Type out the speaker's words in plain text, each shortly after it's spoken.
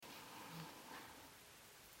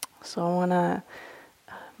So I want to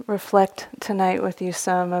reflect tonight with you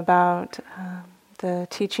some about the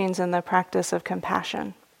teachings and the practice of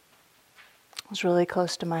compassion. It's really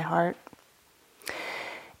close to my heart.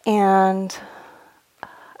 And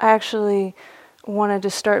I actually wanted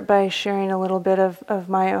to start by sharing a little bit of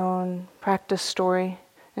my own practice story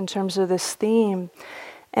in terms of this theme.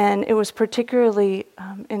 And it was particularly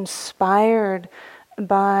inspired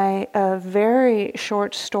by a very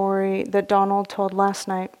short story that Donald told last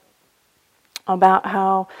night about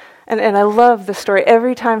how, and I love the story.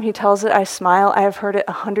 Every time he tells it, I smile. I have heard it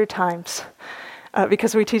 100 times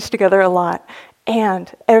because we teach together a lot. And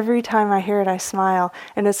every time I hear it, I smile.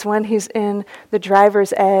 And it's when he's in the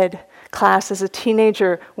driver's ed class as a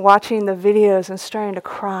teenager watching the videos and starting to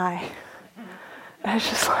cry. And it's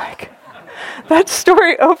just like, that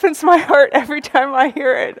story opens my heart every time I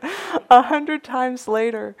hear it, 100 times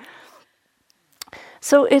later.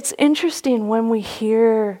 So it's interesting when we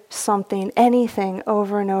hear something, anything,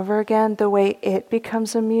 over and over again, the way it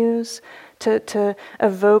becomes a muse to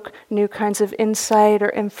evoke new kinds of insight or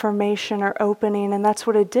information or opening. And that's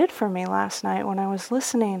what it did for me last night when I was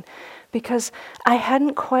listening, because I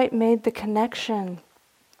hadn't quite made the connection.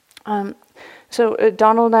 So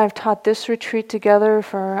Donald and I have taught this retreat together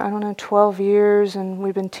for, 12 years, and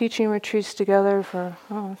we've been teaching retreats together for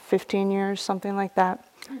 15 years, something like that.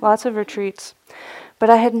 Lots of retreats. But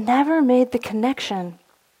I had never made the connection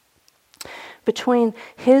between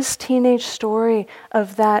his teenage story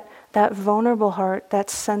of that vulnerable heart, that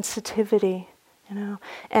sensitivity,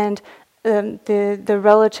 and the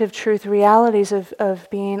relative truth realities of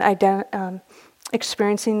being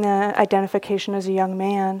experiencing the identification as a young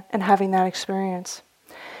man and having that experience.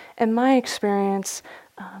 And my experience,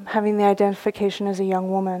 having the identification as a young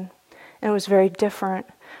woman, and it was very different,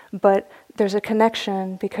 but there's a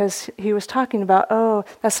connection because he was talking about,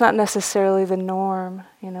 that's not necessarily the norm,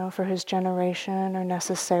 for his generation or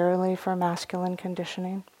necessarily for masculine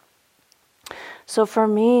conditioning. So for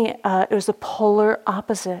me, it was the polar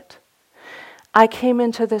opposite. I came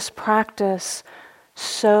into this practice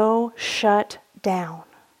so shut down,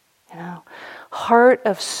 heart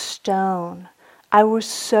of stone. I was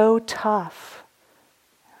so tough.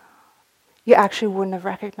 You actually wouldn't have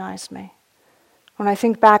recognized me. When I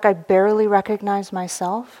think back, I barely recognize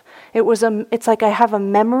myself. It's like I have a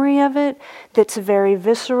memory of it that's very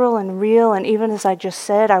visceral and real, and even as I just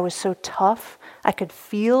said, I was so tough, I could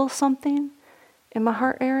feel something in my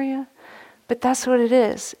heart area. But that's what it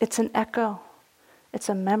is. It's an echo. It's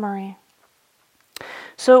a memory.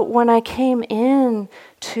 So when I came in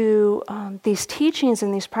to these teachings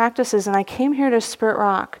and these practices, and I came here to Spirit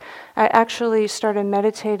Rock, I actually started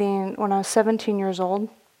meditating when I was 17 years old,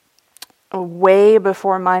 way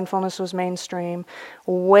before mindfulness was mainstream,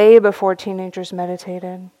 way before teenagers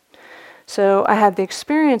meditated. So I had the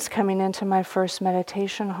experience coming into my first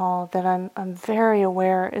meditation hall that I'm very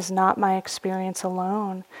aware is not my experience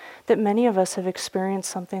alone, that many of us have experienced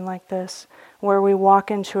something like this, where we walk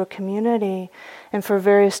into a community and for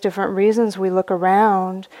various different reasons we look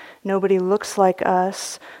around, nobody looks like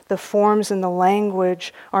us, the forms and the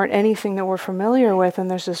language aren't anything that we're familiar with, and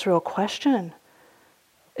there's this real question.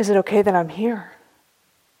 Is it okay that I'm here?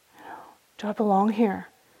 Do I belong here?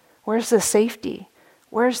 Where's the safety?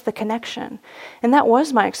 Where's the connection? And that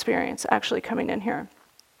was my experience actually coming in here.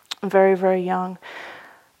 I'm very, very young.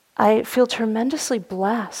 I feel tremendously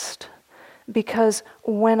blessed because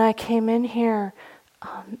when I came in here,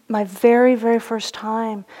 my very, very first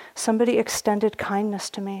time, somebody extended kindness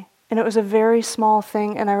to me. And it was a very small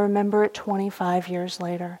thing, and I remember it 25 years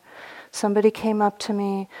later. Somebody came up to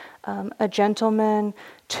me, a gentleman,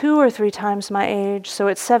 2 or 3 times my age. So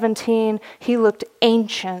at 17, he looked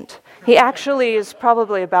ancient. He actually is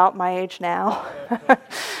probably about my age now.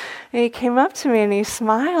 And he came up to me and he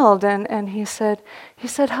smiled and he said,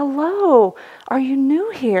 "Hello, are you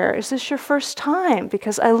new here? Is this your first time?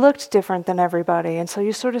 Because I looked different than everybody, and so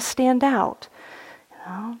you sort of stand out."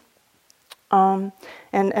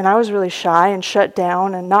 And I was really shy and shut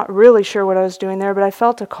down and not really sure what I was doing there, but I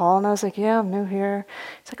felt a call and I was like, "Yeah, I'm new here."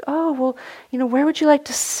 It's like, "Oh, well, where would you like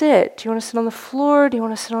to sit? Do you want to sit on the floor? Do you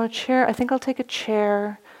want to sit on a chair?" "I think I'll take a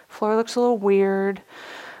chair. Floor looks a little weird."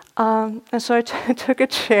 And so I took a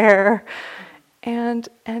chair, and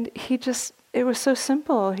it was so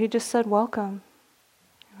simple. He just said, "Welcome."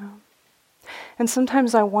 And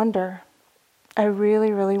sometimes I wonder, I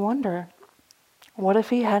really, really wonder, what if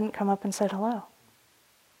he hadn't come up and said hello?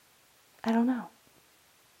 I don't know.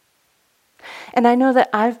 And I know that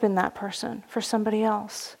I've been that person for somebody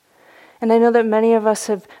else. And I know that many of us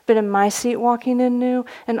have been in my seat walking in new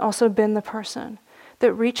and also been the person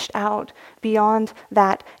that reached out beyond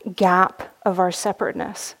that gap of our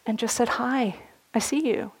separateness and just said, hi, I see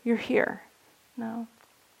you, you're here. No.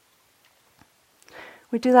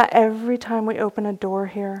 We do that every time we open a door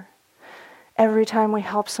here, every time we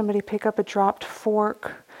help somebody pick up a dropped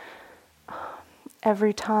fork,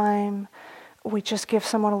 every time we just give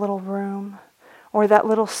someone a little room, or that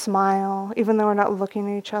little smile, even though we're not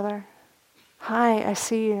looking at each other. Hi, I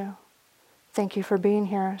see you. Thank you for being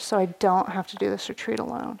here, so I don't have to do this retreat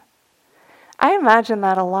alone. I imagine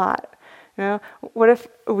that a lot. You know, what if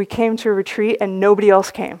we came to a retreat and nobody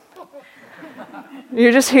else came?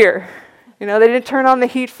 You're just here. You know, they didn't turn on the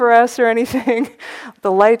heat for us or anything.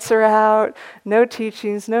 The lights are out, no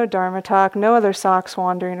teachings, no Dharma talk, no other socks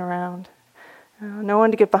wandering around. You know, no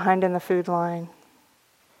one to get behind in the food line.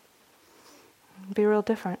 It'd be real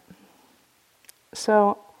different.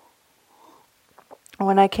 So,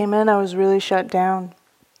 when I came in, I was really shut down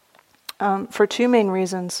for two main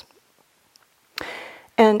reasons.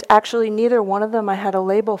 And actually, neither one of them I had a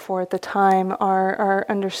label for at the time. Our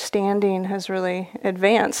understanding has really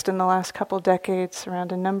advanced in the last couple decades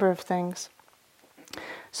around a number of things.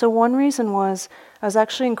 So one reason was I was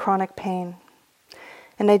actually in chronic pain.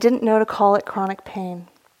 And I didn't know to call it chronic pain.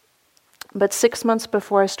 But 6 months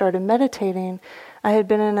before I started meditating, I had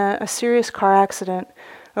been in a serious car accident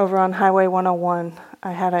over on Highway 101.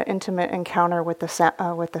 I had an intimate encounter with the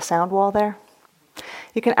sound wall there.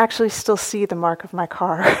 You can actually still see the mark of my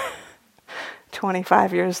car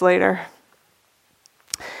 25 years later.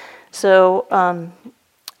 So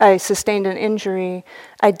I sustained an injury.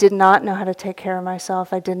 I did not know how to take care of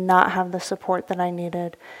myself. I did not have the support that I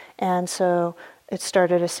needed. And so it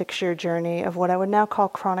started a 6-year journey of what I would now call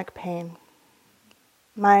chronic pain.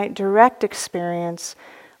 My direct experience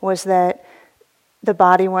was that the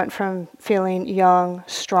body went from feeling young,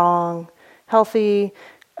 strong, healthy,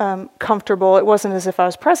 comfortable. It wasn't as if I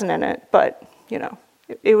was present in it, but, you know,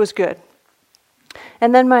 it was good.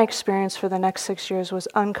 And then my experience for the next 6 years was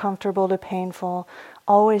uncomfortable to painful,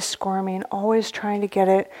 always squirming, always trying to get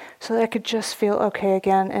it so that I could just feel okay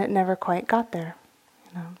again, and it never quite got there.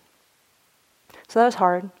 You know. So that was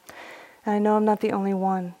hard. And I know I'm not the only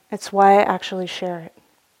one. It's why I actually share it.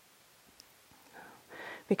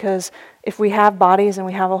 Because if we have bodies and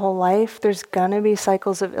we have a whole life, there's going to be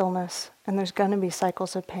cycles of illness and there's going to be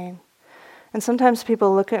cycles of pain. And sometimes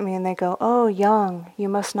people look at me and they go, oh, young, you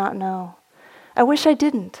must not know. I wish I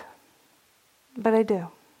didn't, but I do.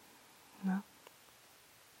 No.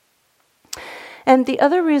 And the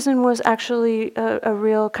other reason was actually a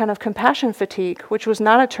real kind of compassion fatigue, which was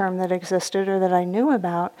not a term that existed or that I knew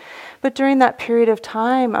about. But during that period of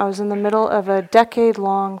time, I was in the middle of a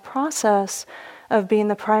decade-long process of being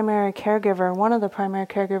the primary caregiver, one of the primary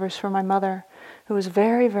caregivers for my mother, who was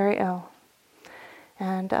very, very ill.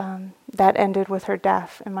 And that ended with her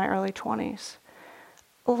death in my early 20s.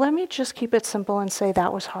 Well, let me just keep it simple and say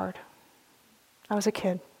that was hard. I was a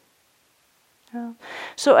kid. Yeah.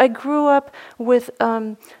 So I grew up with,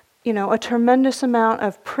 a tremendous amount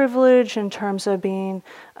of privilege in terms of being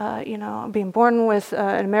born with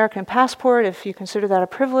an American passport, if you consider that a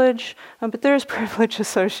privilege. But there's privilege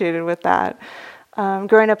associated with that.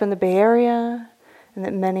 Growing up in the Bay Area, and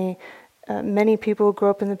that many people who grew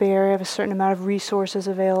up in the Bay Area have a certain amount of resources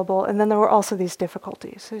available, and then there were also these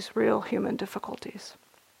difficulties, these real human difficulties.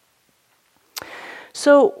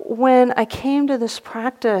 So when I came to this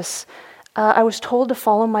practice, I was told to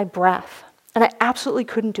follow my breath, and I absolutely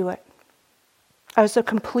couldn't do it. I was a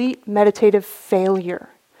complete meditative failure.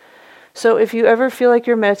 So if you ever feel like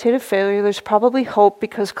you're a meditative failure, there's probably hope,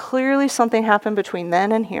 because clearly something happened between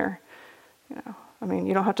then and here.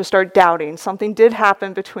 You don't have to start doubting. Something did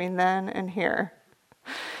happen between then and here.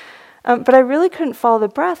 But I really couldn't follow the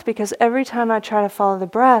breath, because every time I tried to follow the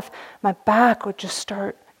breath, my back would just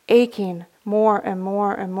start aching more and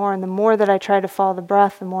more and more. And the more that I tried to follow the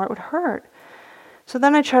breath, the more it would hurt. So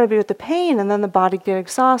then I try to be with the pain, and then the body get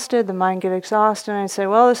exhausted, the mind get exhausted, and I'd say,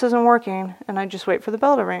 well, this isn't working. And I'd just wait for the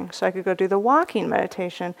bell to ring so I could go do the walking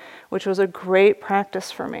meditation, which was a great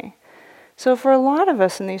practice for me. So for a lot of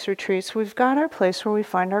us in these retreats, we've got our place where we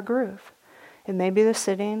find our groove. It may be the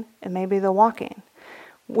sitting, it may be the walking.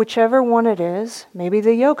 Whichever one it is, maybe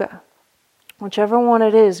the yoga. Whichever one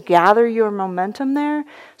it is, gather your momentum there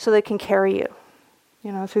so they can carry you,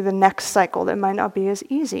 through the next cycle that might not be as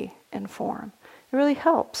easy in form. It really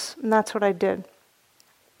helps, and that's what I did.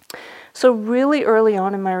 So really early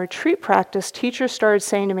on in my retreat practice, teachers started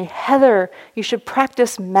saying to me, Heather, you should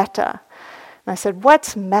practice metta. And I said,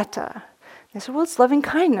 what's metta? They said, well, it's loving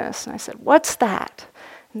kindness. And I said, what's that?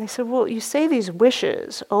 And they said, well, you say these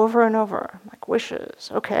wishes over and over. I'm like,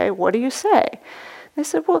 wishes? Okay, what do you say? They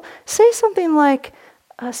said, well, say something like,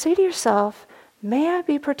 say to yourself, may I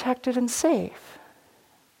be protected and safe.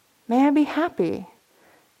 May I be happy.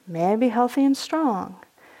 May I be healthy and strong.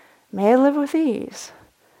 May I live with ease.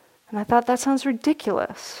 And I thought, that sounds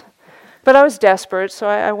ridiculous. But I was desperate, so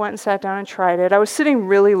I went and sat down and tried it. I was sitting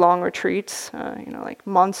really long retreats, like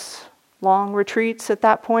months-long retreats at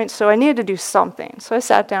that point, so I needed to do something. So I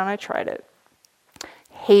sat down, I tried it.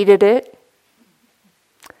 Hated it.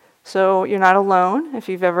 So you're not alone if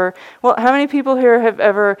you've ever... Well, how many people here have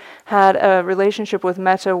ever had a relationship with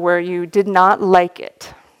metta where you did not like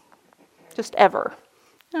it? Just ever.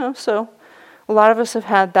 So a lot of us have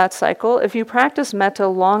had that cycle. If you practice metta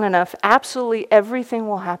long enough, absolutely everything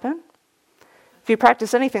will happen. If you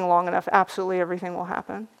practice anything long enough, absolutely everything will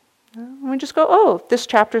happen. And we just go, oh, this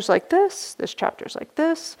chapter's like this chapter's like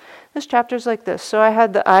this chapter's like this. So I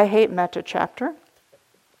had the I Hate Metta chapter.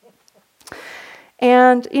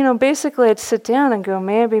 And, basically I'd sit down and go,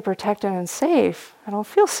 may I be protected and safe? I don't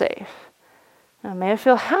feel safe. May I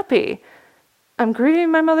feel happy? I'm grieving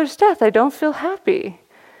my mother's death. I don't feel happy.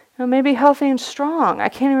 May I be healthy and strong? I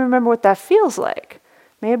can't even remember what that feels like.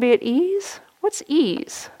 May I be at ease? What's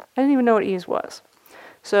ease? I didn't even know what ease was.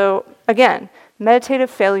 So, again,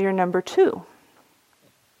 meditative failure number 2.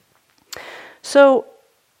 So,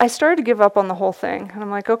 I started to give up on the whole thing. And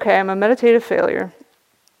I'm like, okay, I'm a meditative failure.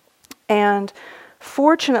 And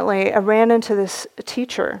fortunately, I ran into this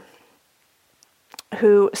teacher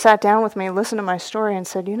who sat down with me, listened to my story, and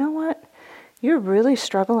said, you know what? You're really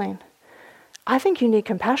struggling. I think you need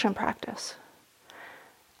compassion practice.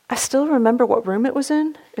 I still remember what room it was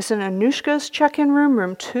in. It's in Anushka's check-in room,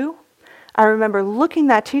 room 2. I remember looking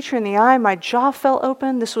that teacher in the eye. My jaw fell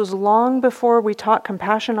open. This was long before we taught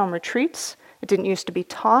compassion on retreats. It didn't used to be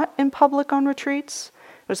taught in public on retreats.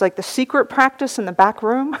 It was like the secret practice in the back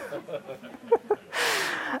room.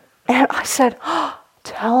 And I said,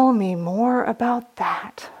 tell me more about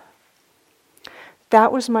that.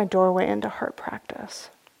 That was my doorway into heart practice.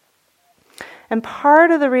 And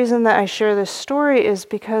part of the reason that I share this story is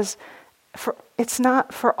because it's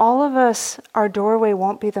not, for all of us, our doorway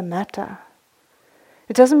won't be the metta.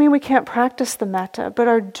 It doesn't mean we can't practice the metta, but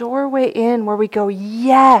our doorway in where we go,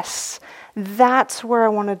 yes, that's where I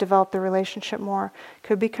want to develop the relationship more.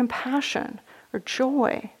 Could be compassion or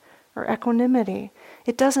joy or equanimity.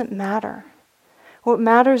 It doesn't matter. What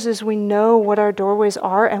matters is we know what our doorways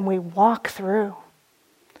are and we walk through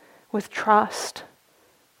with trust,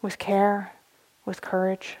 with care, with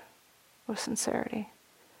courage, with sincerity.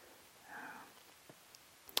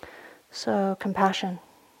 So, compassion.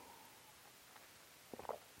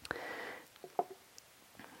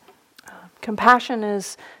 Compassion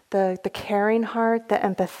is the caring heart, the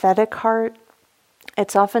empathetic heart.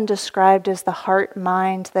 It's often described as the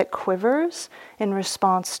heart-mind that quivers in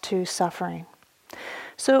response to suffering.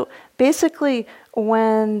 So basically,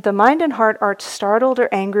 when the mind and heart are startled or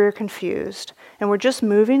angry or confused, and we're just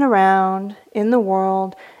moving around in the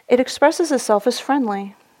world, it expresses itself as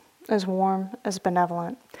friendly, as warm, as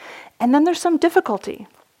benevolent. And then there's some difficulty.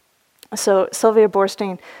 So Sylvia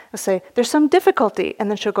Boorstein will say, there's some difficulty, and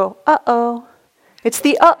then she'll go, uh-oh. It's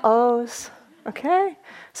the uh-ohs, okay?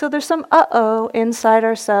 So there's some uh-oh inside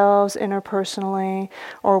ourselves, interpersonally,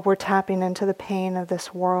 or we're tapping into the pain of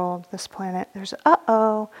this world, this planet. There's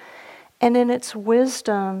uh-oh. And in its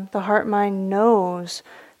wisdom, the heart-mind knows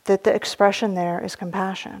that the expression there is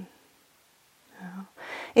compassion.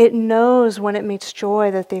 It knows when it meets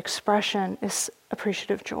joy that the expression is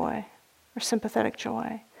appreciative joy or sympathetic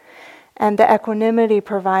joy. And the equanimity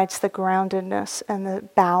provides the groundedness and the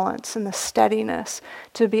balance and the steadiness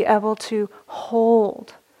to be able to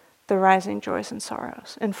hold the rising joys and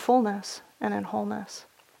sorrows in fullness and in wholeness.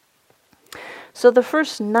 So the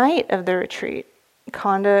first night of the retreat,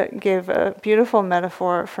 Khanda gave a beautiful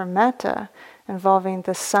metaphor for metta involving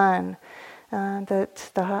the sun.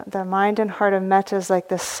 That the mind and heart of metta is like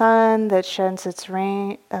the sun that sheds its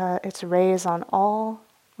rays on all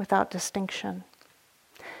without distinction.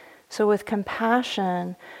 So with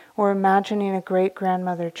compassion, we're imagining a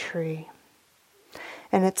great-grandmother tree.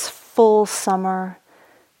 And it's full summer,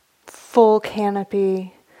 full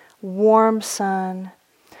canopy, warm sun.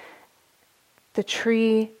 The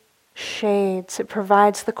tree shades, it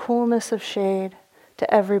provides the coolness of shade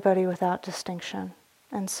to everybody without distinction.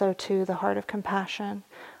 And so too, the heart of compassion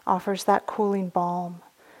offers that cooling balm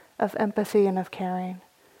of empathy and of caring.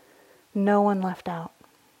 No one left out.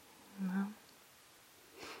 No.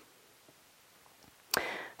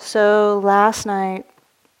 So last night,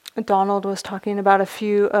 Donald was talking about a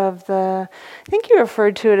few of the, I think you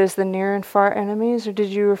referred to it as the near and far enemies, or did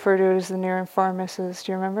you refer to it as the near and far misses?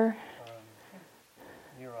 Do you remember?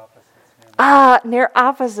 Near opposites. Near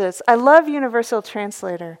opposites. I love Universal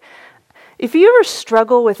Translator. if you ever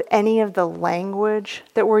struggle with any of the language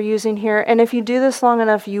that we're using here, and if you do this long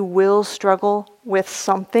enough, you will struggle with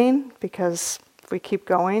something, because if we keep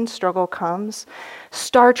going, struggle comes.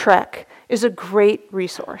 Star Trek is a great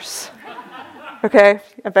resource. Okay?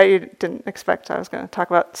 I bet you didn't expect I was going to talk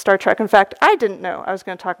about Star Trek. In fact, I didn't know I was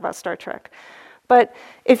going to talk about Star Trek. But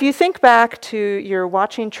if you think back to your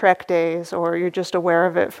watching Trek days, or you're just aware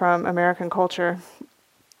of it from American culture,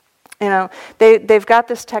 you know, they've got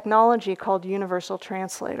this technology called Universal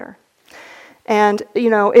Translator. And, you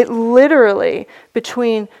know, it literally,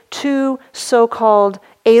 between two so-called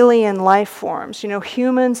alien life forms, you know,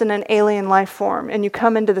 humans and an alien life form, and you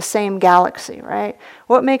come into the same galaxy, right?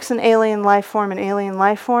 What makes an alien life form an alien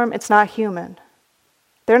life form? It's not human.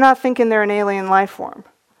 They're not thinking they're an alien life form.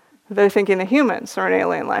 They're thinking the humans are an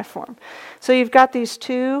alien life form. So you've got these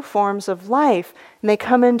two forms of life, and they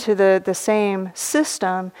come into the same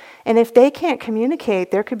system, and if they can't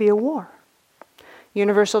communicate, there could be a war.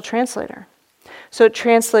 Universal Translator. So it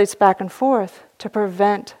translates back and forth to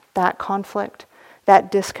prevent that conflict, that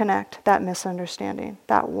disconnect, that misunderstanding,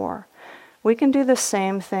 that war. We can do the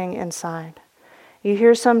same thing inside. You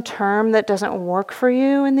hear some term that doesn't work for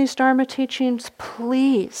you in these Dharma teachings,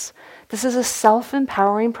 please. This is a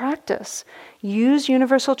self-empowering practice. Use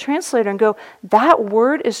Universal Translator and go, that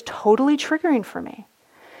word is totally triggering for me.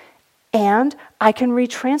 And I can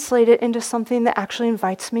retranslate it into something that actually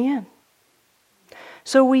invites me in.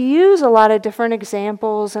 So we use a lot of different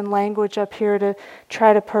examples and language up here to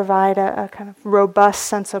try to provide a kind of robust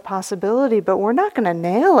sense of possibility, but we're not going to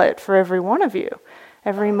nail it for every one of you,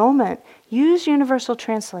 every moment. Use Universal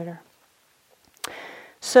Translator.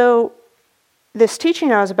 So this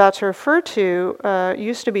teaching I was about to refer to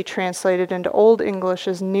used to be translated into Old English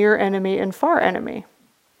as near enemy and far enemy.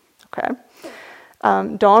 Okay.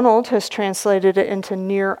 Donald has translated it into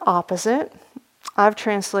near opposite. I've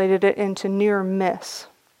translated it into near miss.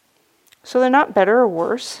 So they're not better or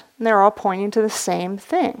worse, and they're all pointing to the same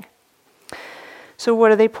thing. So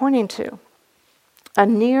what are they pointing to? A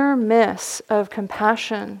near miss of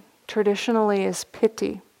compassion traditionally is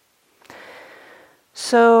piti.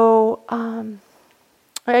 So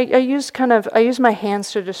I use my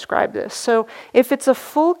hands to describe this. So if it's a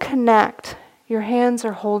full connect, your hands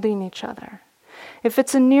are holding each other. If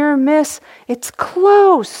it's a near miss, it's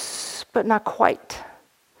close, but not quite.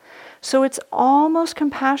 So it's almost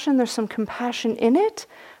compassion. There's some compassion in it,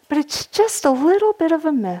 but it's just a little bit of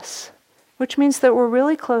a miss, which means that we're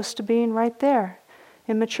really close to being right there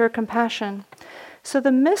in mature compassion. So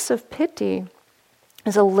the miss of piti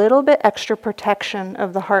is a little bit extra protection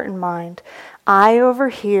of the heart and mind. I over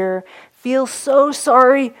here feel so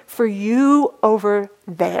sorry for you over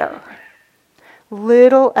there.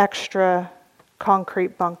 Little extra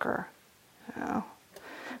concrete bunker. You know?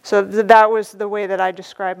 So that was the way that I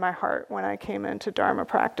described my heart when I came into Dharma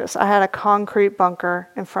practice. I had a concrete bunker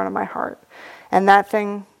in front of my heart. And that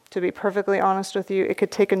thing, to be perfectly honest with you, it could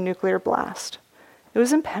take a nuclear blast. It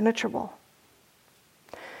was impenetrable.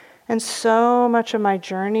 And so much of my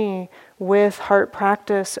journey with heart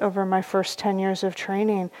practice over my first 10 years of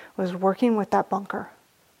training was working with that bunker.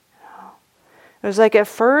 It was like at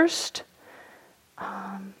first,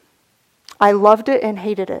 I loved it and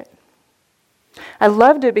hated it. I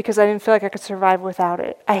loved it because I didn't feel like I could survive without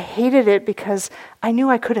it. I hated it because I knew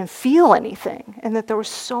I couldn't feel anything and that there was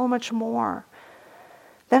so much more.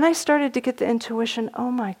 Then I started to get the intuition, oh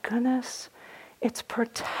my goodness, it's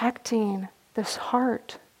protecting this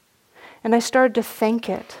heart. And I started to thank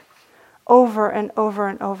it over and over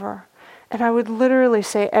and over. And I would literally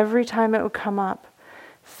say every time it would come up,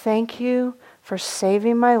 thank you for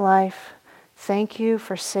saving my life. Thank you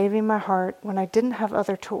for saving my heart when I didn't have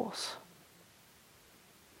other tools.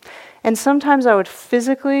 And sometimes I would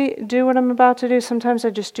physically do what I'm about to do. Sometimes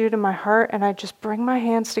I just do it in my heart and I just bring my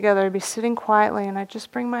hands together. I'd be sitting quietly and I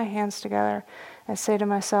just bring my hands together and say to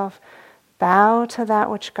myself, bow to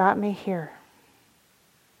that which got me here.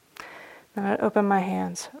 Then I'd open my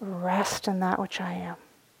hands, rest in that which I am.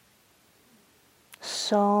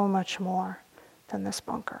 So much more than this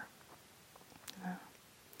bunker.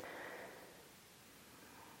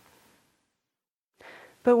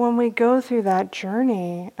 But when we go through that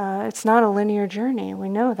journey, it's not a linear journey. We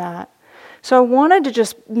know that. So I wanted to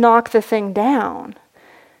just knock the thing down.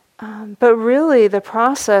 But really the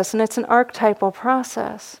process, and it's an archetypal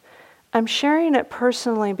process, I'm sharing it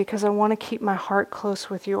personally because I want to keep my heart close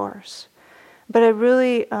with yours. But I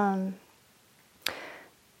really,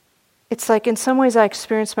 it's like in some ways I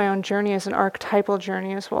experience my own journey as an archetypal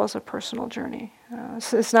journey as well as a personal journey.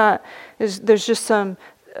 There's just some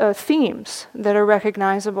themes that are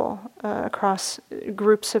recognizable across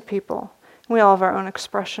groups of people. We all have our own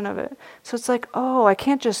expression of it. So it's like, oh, I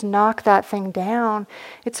can't just knock that thing down.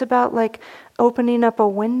 It's about like opening up a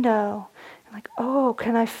window. Like, oh,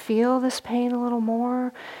 can I feel this pain a little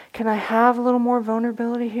more? Can I have a little more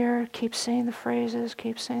vulnerability here? Keep saying the phrases,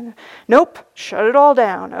 keep saying the... Nope, shut it all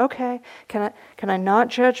down. Okay, can I not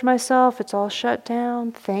judge myself? It's all shut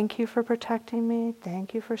down. Thank you for protecting me.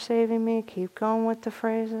 Thank you for saving me. Keep going with the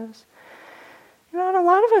phrases. You know, and a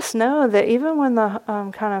lot of us know that even when the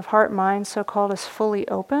kind of heart-mind, so-called, is fully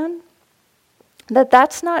open,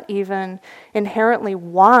 that's not even inherently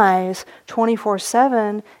wise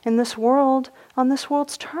 24/7 in this world, on this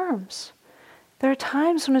world's terms. There are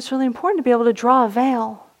times when it's really important to be able to draw a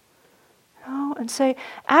veil, you know, and say,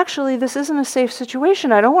 actually, this isn't a safe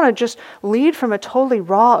situation. I don't want to just lead from a totally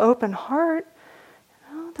raw, open heart.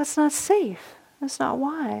 No, that's not safe. That's not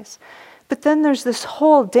wise. But then there's this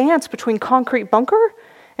whole dance between concrete bunker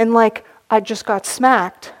and like, I just got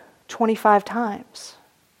smacked 25 times.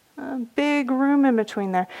 A big room in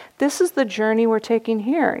between there. This is the journey we're taking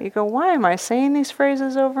here. You go, why am I saying these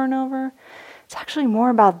phrases over and over? It's actually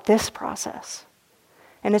more about this process.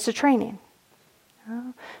 And it's a training. You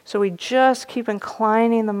know? So we just keep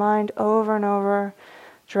inclining the mind over and over,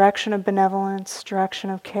 direction of benevolence,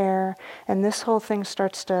 direction of care, and this whole thing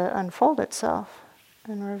starts to unfold itself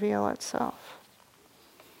and reveal itself.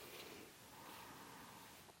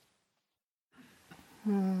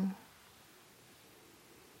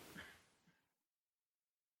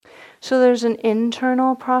 So there's an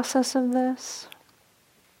internal process of this.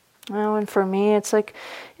 And for me, it's like,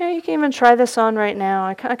 you know, you can even try this on right now.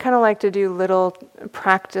 I kind of like to do little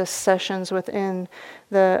practice sessions within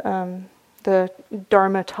the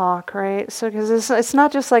Dharma talk, right? So because it's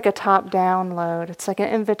not just like a top-down load. It's like an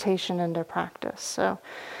invitation into practice. So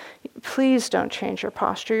please don't change your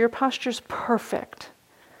posture. Your posture's perfect.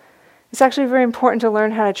 It's actually very important to learn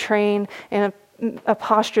how to train in a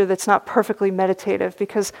posture that's not perfectly meditative,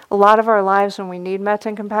 because a lot of our lives when we need metta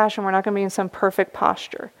and compassion, we're not going to be in some perfect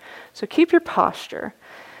posture. So keep your posture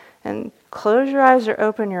and close your eyes or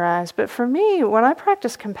open your eyes. But for me, when I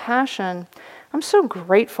practice compassion, I'm so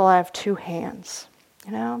grateful I have two hands,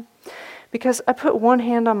 you know, because I put one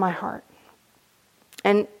hand on my heart.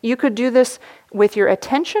 And you could do this with your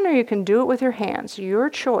attention or you can do it with your hands, your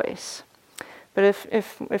choice. But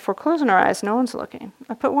if we're closing our eyes, no one's looking.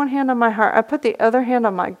 I put one hand on my heart. I put the other hand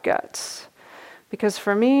on my guts. Because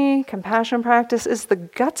for me, compassion practice is the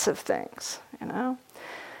guts of things, you know.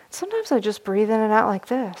 Sometimes I just breathe in and out like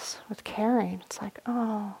this, with caring. It's like,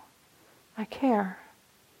 oh, I care.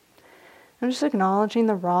 I'm just acknowledging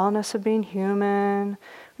the rawness of being human.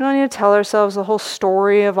 We don't need to tell ourselves the whole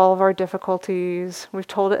story of all of our difficulties. We've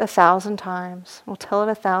told it 1,000 times. We'll tell it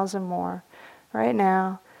 1,000 more. Right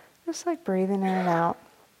now, just like breathing in and out.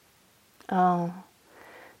 Oh,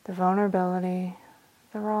 the vulnerability,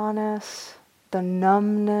 the rawness, the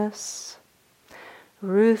numbness.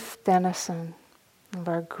 Ruth Denison, one of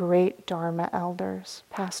our great Dharma elders,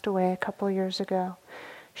 passed away a couple years ago.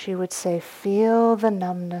 She would say, feel the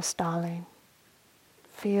numbness, darling.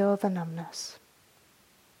 Feel the numbness.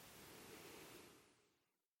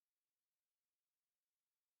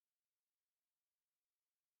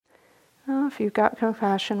 Oh, if you've got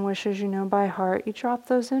compassion wishes you know by heart, you drop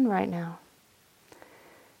those in right now.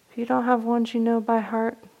 If you don't have ones you know by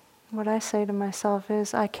heart, what I say to myself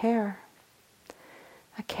is, I care.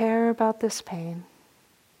 I care about this pain.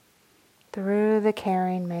 Through the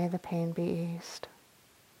caring, may the pain be eased.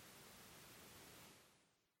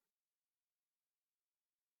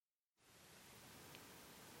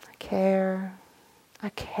 I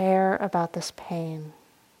care about this pain.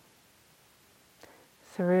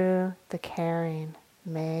 Through the caring,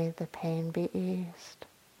 may the pain be eased.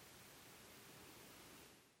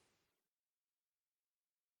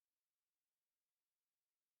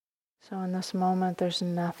 So in this moment, there's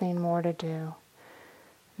nothing more to do.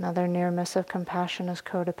 Another near miss of compassion is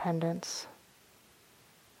codependence.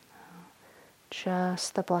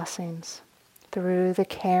 Just the blessings. Through the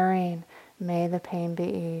caring, may the pain be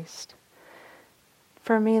eased.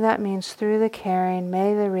 For me, that means through the caring,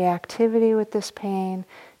 may the reactivity with this pain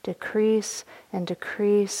decrease and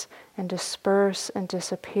decrease and disperse and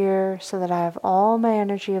disappear so that I have all my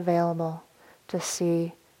energy available to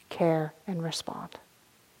see, care, and respond.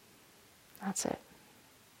 That's it.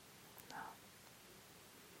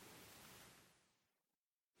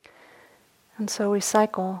 And so we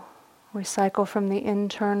cycle. We cycle from the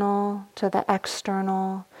internal to the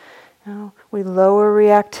external. You know, we lower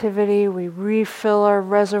reactivity, we refill our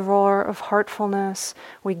reservoir of heartfulness,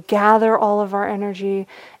 we gather all of our energy,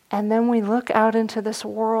 and then we look out into this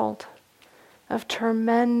world of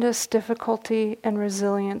tremendous difficulty and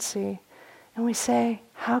resiliency. And we say,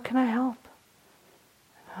 how can I help?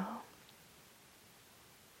 You know?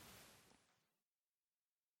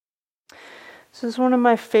 This is one of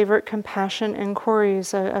my favorite compassion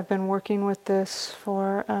inquiries. I've been working with this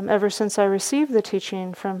for ever since I received the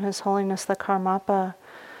teaching from His Holiness the Karmapa.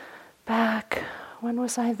 Back, when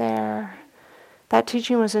was I there? That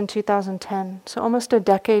teaching was in 2010. So almost a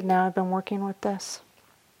decade now I've been working with this.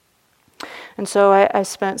 And so I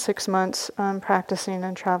spent 6 months practicing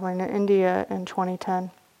and traveling to India in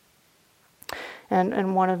 2010.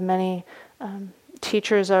 And one of many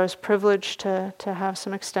teachers I was privileged to have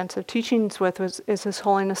some extensive teachings with is His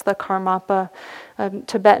Holiness the Karmapa,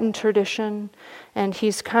 Tibetan tradition. And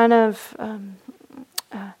he's kind of,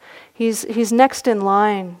 he's next in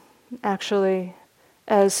line, actually,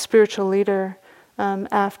 as spiritual leader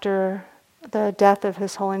after the death of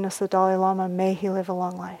His Holiness the Dalai Lama. May he live a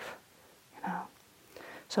long life.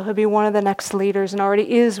 So he'll be one of the next leaders, and already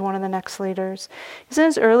is one of the next leaders. He's in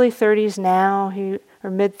his early 30s now, or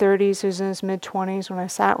mid-30s. He was in his mid-20s when I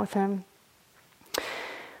sat with him.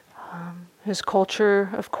 His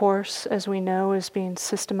culture, of course, as we know, is being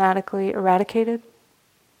systematically eradicated.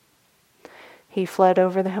 He fled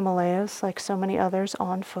over the Himalayas, like so many others,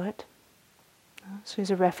 on foot. So he's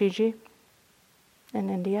a refugee in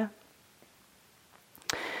India.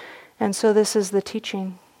 And so this is the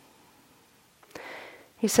teaching.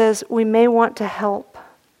 He says, we may want to help,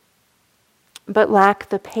 but lack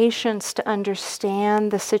the patience to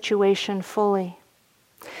understand the situation fully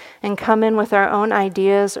and come in with our own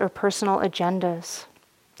ideas or personal agendas.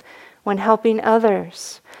 When helping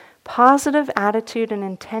others, positive attitude and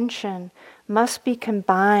intention must be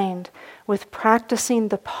combined with practicing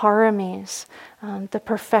the paramis, the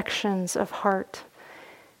perfections of heart,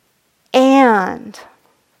 and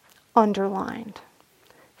underlined,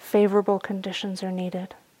 favorable conditions are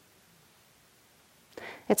needed.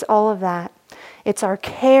 It's all of that. It's our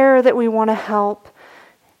care that we want to help.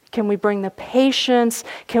 Can we bring the patience?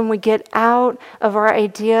 Can we get out of our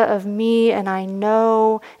idea of me and I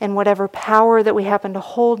know and whatever power that we happen to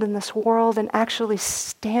hold in this world and actually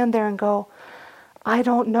stand there and go, I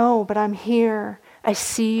don't know, but I'm here. I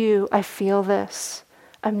see you. I feel this.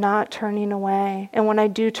 I'm not turning away. And when I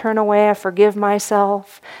do turn away, I forgive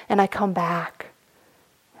myself and I come back.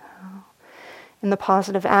 And the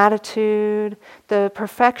positive attitude, the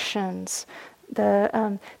perfections,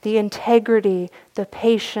 the integrity, the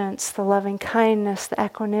patience, the loving kindness, the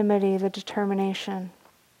equanimity, the determination.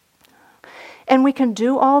 And we can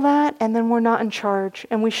do all that, and then we're not in charge.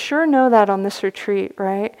 And we sure know that on this retreat,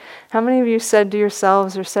 right? How many of you said to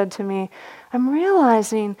yourselves or said to me, I'm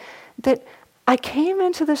realizing that I came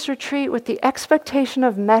into this retreat with the expectation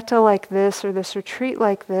of metta like this, or this retreat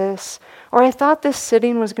like this, or I thought this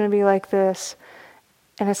sitting was going to be like this.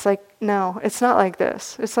 And it's like, no, it's not like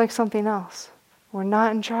this. It's like something else. We're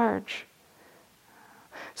not in charge.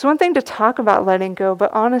 It's one thing to talk about letting go,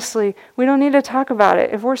 but honestly, we don't need to talk about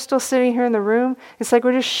it. If we're still sitting here in the room, it's like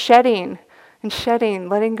we're just shedding and shedding,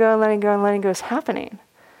 letting go and letting go and letting go is happening.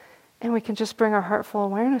 And we can just bring our heartful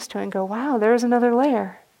awareness to it and go, wow, there's another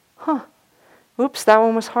layer. Oops, that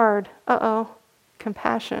one was hard.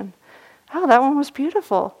 Compassion. Oh, that one was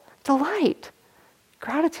beautiful. Delight.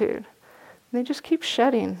 Gratitude. They just keep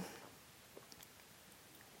shedding.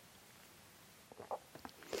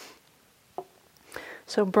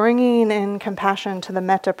 So bringing in compassion to the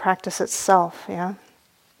metta practice itself, yeah.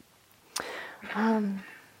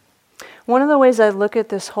 One of the ways I look at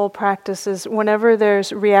this whole practice is whenever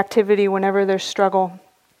there's reactivity, whenever there's struggle,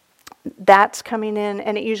 that's coming in,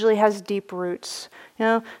 and it usually has deep roots. You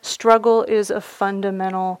know, struggle is a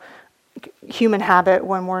fundamental human habit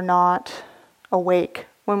when we're not awake.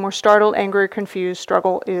 When we're startled, angry, or confused,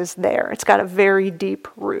 struggle is there. It's got a very deep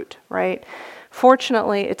root, right?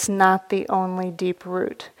 Fortunately, it's not the only deep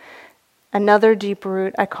root. Another deep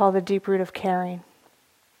root I call the deep root of caring.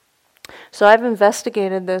 So I've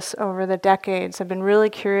investigated this over the decades. I've been really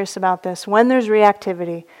curious about this. When there's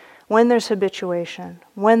reactivity, when there's habituation,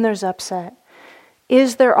 when there's upset,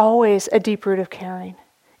 is there always a deep root of caring?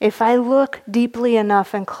 If I look deeply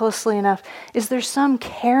enough and closely enough, is there some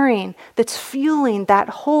caring that's fueling that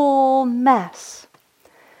whole mess?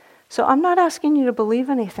 So I'm not asking you to believe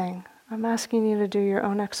anything. I'm asking you to do your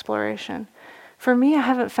own exploration. For me, I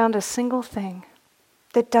haven't found a single thing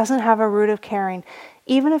that doesn't have a root of caring,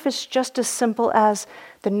 even if it's just as simple as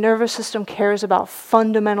the nervous system cares about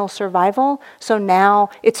fundamental survival, so now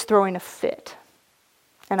it's throwing a fit.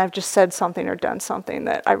 And I've just said something or done something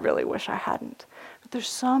that I really wish I hadn't. But there's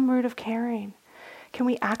some root of caring. Can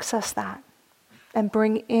we access that and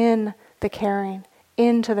bring in the caring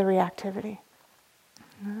into the reactivity?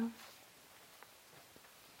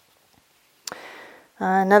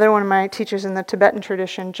 Another one of my teachers in the Tibetan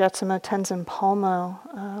tradition, Jetsama Tenzin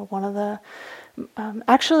Palmo, one of the,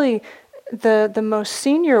 actually the most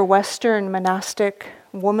senior Western monastic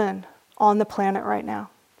woman on the planet right now.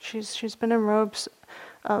 She's been in robes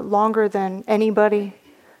longer than anybody,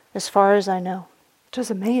 as far as I know, which is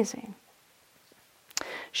amazing.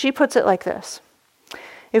 She puts it like this: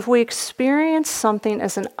 if we experience something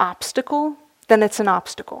as an obstacle, then it's an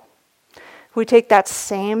obstacle. If we take that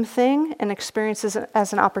same thing and experience it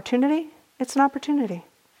as an opportunity, it's an opportunity.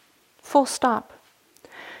 Full stop.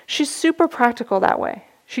 She's super practical that way.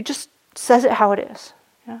 She just says it how it is.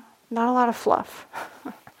 Not a lot of fluff.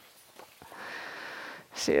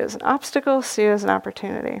 See it as an obstacle, see it as an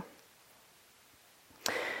opportunity.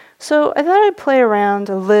 So I thought I'd play around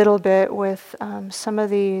a little bit with some of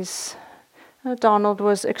these. Donald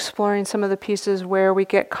was exploring some of the pieces where we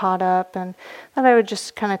get caught up, and that I would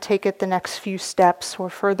just kind of take it the next few steps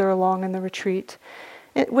or further along in the retreat,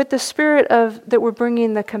 with the spirit of that we're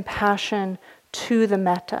bringing the compassion to the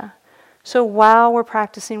metta. So while we're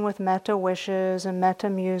practicing with metta wishes and metta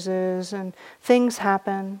muses and things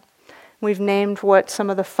happen, we've named what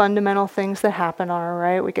some of the fundamental things that happen are,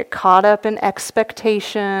 right? We get caught up in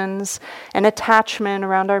expectations and attachment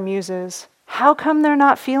around our muses. How come they're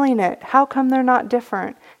not feeling it? How come they're not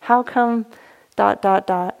different? How come ...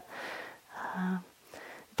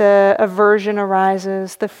 The aversion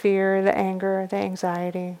arises, the fear, the anger, the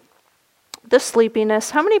anxiety, the sleepiness.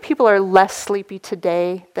 How many people are less sleepy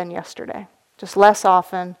today than yesterday? Just less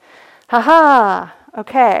often.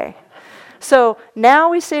 Okay. So now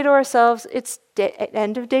we say to ourselves, it's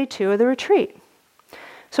end of day 2 of the retreat.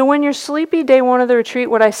 So when you're sleepy day 1 of the retreat,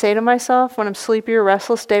 what I say to myself when I'm sleepy or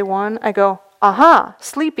restless day 1, I go,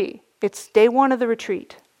 sleepy. It's day 1 of the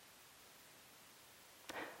retreat.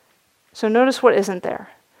 So notice what isn't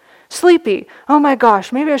there. Sleepy. Oh my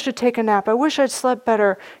gosh, maybe I should take a nap. I wish I'd slept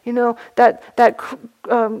better. That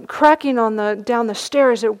cracking down the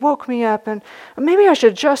stairs, it woke me up, and maybe I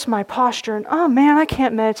should adjust my posture. And oh man, I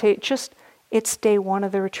can't meditate. It's day 1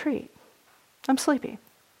 of the retreat. I'm sleepy.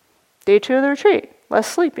 Day 2 of the retreat,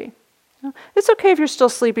 less sleepy. It's okay if you're still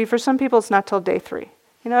sleepy. For some people, it's not till day 3.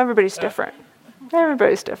 Everybody's different.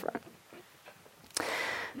 Everybody's different.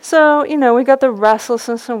 So, we got the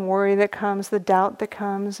restlessness and worry that comes, the doubt that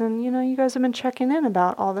comes, and, you guys have been checking in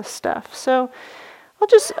about all this stuff. So I'll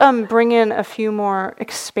just bring in a few more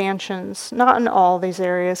expansions, not in all these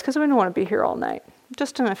areas, because we don't want to be here all night,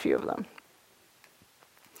 just in a few of them.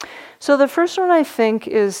 So the first one, I think,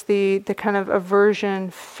 is the kind of aversion,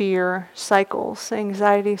 fear cycles,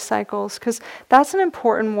 anxiety cycles, because that's an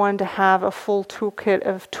important one to have a full toolkit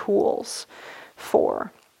of tools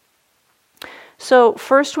for. So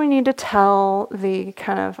first we need to tell the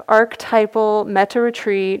kind of archetypal metta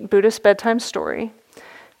retreat Buddhist bedtime story,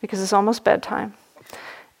 because it's almost bedtime.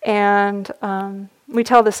 And we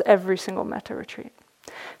tell this every single metta retreat.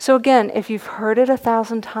 So again, if you've heard it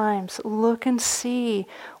 1,000 times, look and see,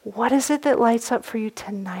 what is it that lights up for you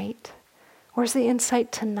tonight? Where's the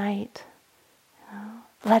insight tonight?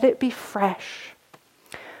 Let it be fresh.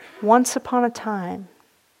 Once upon a time,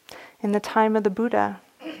 in the time of the Buddha,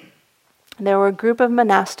 there were a group of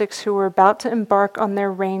monastics who were about to embark on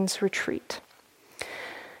their rains retreat.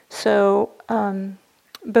 So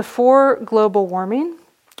before global warming,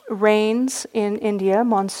 rains in India,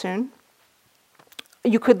 monsoon,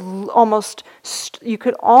 you could almost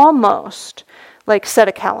like set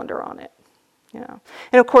a calendar on it, And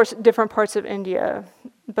of course, different parts of India,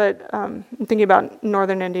 but I'm thinking about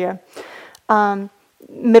northern India.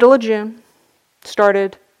 Middle of June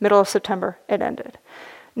started, middle of September it ended.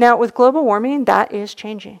 Now with global warming, that is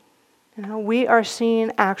changing. We are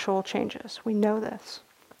seeing actual changes. We know this,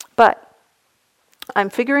 but I'm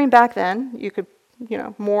figuring back then you could,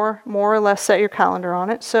 more or less set your calendar on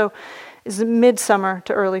it. So is midsummer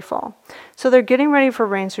to early fall. So they're getting ready for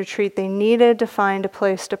Rains Retreat. They needed to find a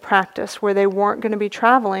place to practice where they weren't going to be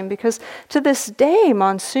traveling, because to this day,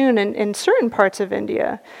 monsoon in certain parts of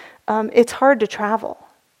India, it's hard to travel.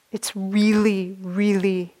 It's really,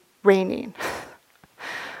 really raining.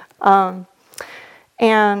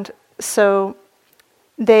 And so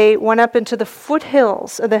they went up into the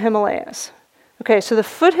foothills of the Himalayas. Okay, so the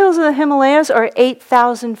foothills of the Himalayas are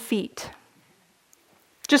 8,000 feet.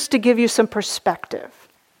 Just to give you some perspective.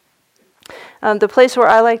 The place where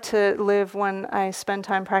I like to live when I spend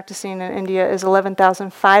time practicing in India is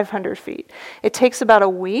 11,500 feet. It takes about a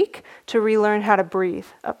week to relearn how to breathe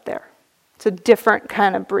up there. It's a different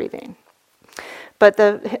kind of breathing. But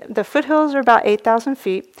the foothills are about 8,000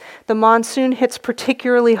 feet. The monsoon hits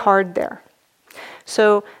particularly hard there.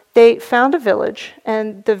 So they found a village,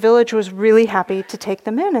 and the village was really happy to take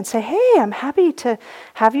them in and say, hey, I'm happy to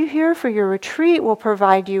have you here for your retreat. We'll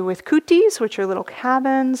provide you with kutis, which are little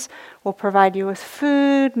cabins. We'll provide you with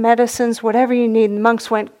food, medicines, whatever you need. And the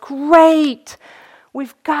monks went, great.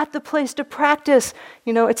 We've got the place to practice.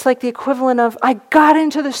 It's like the equivalent of, I got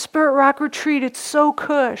into the Spirit Rock retreat. It's so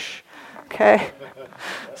cush. Okay.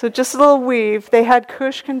 So just a little weave. They had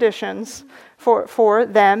cush conditions for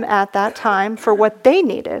them at that time for what they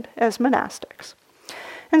needed as monastics.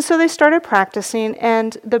 And so they started practicing,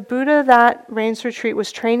 and the Buddha that Rains retreat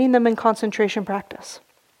was training them in concentration practice.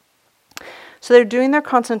 So they're doing their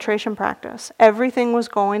concentration practice. Everything was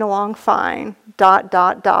going along fine, ...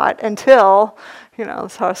 until,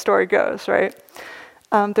 that's how a story goes, right?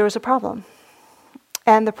 There was a problem.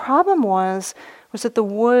 And the problem was that the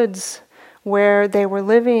woods where they were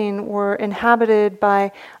living were inhabited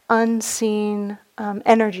by unseen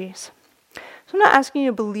energies. So I'm not asking you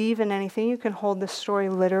to believe in anything. You can hold this story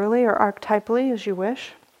literally or archetypally as you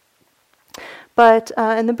wish. But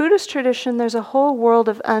in the Buddhist tradition, there's a whole world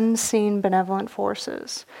of unseen benevolent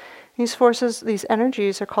forces. These forces, these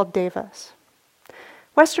energies are called devas.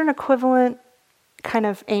 Western equivalent, kind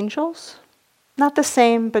of angels. Not the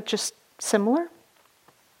same, but just similar.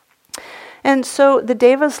 And so the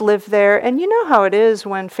devas live there, and you know how it is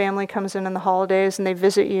when family comes in the holidays and they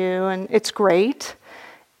visit you, and it's great,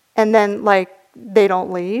 and then they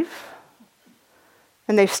don't leave,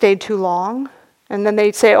 and they've stayed too long, and then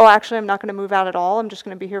they say, oh, actually I'm not going to move out at all, I'm just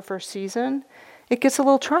going to be here for a season. It gets a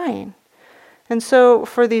little trying. And so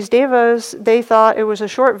for these devas, they thought it was a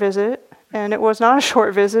short visit, and it was not a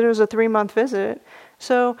short visit, it was a 3-month visit.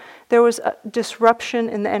 So there was a disruption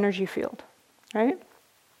in the energy field, right?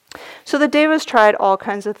 So the devas tried all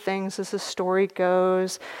kinds of things, as the story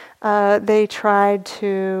goes. They tried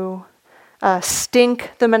to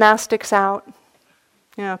stink the monastics out,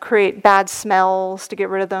 create bad smells to get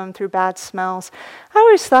rid of them through bad smells. I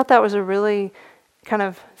always thought that was a really kind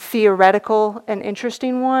of theoretical and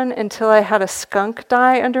interesting one until I had a skunk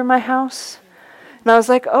die under my house. And I was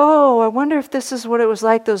like, oh, I wonder if this is what it was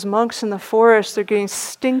like, those monks in the forest, they're getting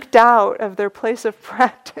stinked out of their place of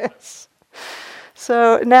practice.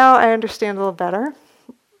 So now I understand a little better.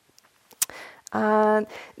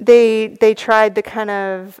 They tried the kind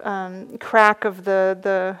of crack of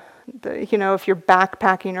the if you're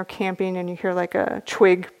backpacking or camping and you hear like a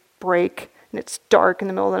twig break and it's dark in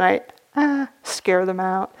the middle of the night, scare them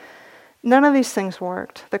out. None of these things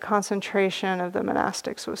worked. The concentration of the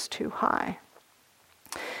monastics was too high.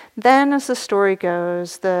 Then, as the story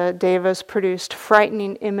goes, the devas produced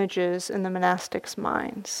frightening images in the monastics'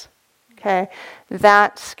 minds. Okay,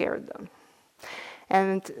 that scared them.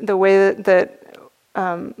 And the way that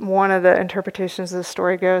one of the interpretations of the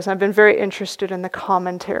story goes, I've been very interested in the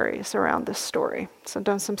commentaries around this story. So I've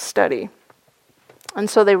done some study. And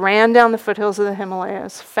so they ran down the foothills of the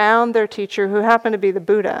Himalayas, found their teacher, who happened to be the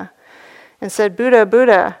Buddha, and said,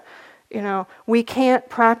 Buddha, we can't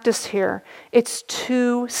practice here. It's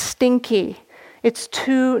too stinky. It's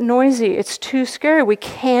too noisy. It's too scary. We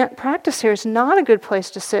can't practice here. It's not a good place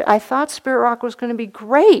to sit. I thought Spirit Rock was going to be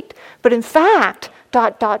great, but in fact, ...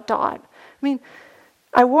 I mean,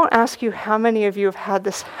 I won't ask you how many of you have had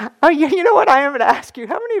this. Oh, yeah, you know what? I am going to ask you.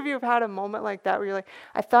 How many of you have had a moment like that where you're like,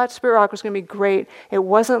 I thought Spirit Rock was going to be great. It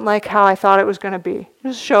wasn't like how I thought it was going to be.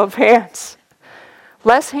 Just a show of hands.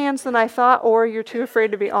 Less hands than I thought, or you're too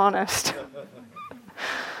afraid to be honest.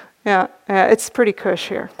 Yeah, it's pretty cush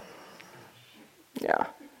here. Yeah.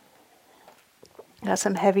 Got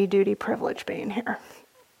some heavy-duty privilege being here.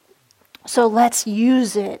 So let's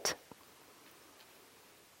use it.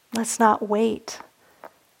 Let's not wait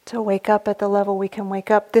to wake up at the level we can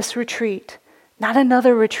wake up. This retreat, not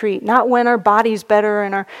another retreat, not when our body's better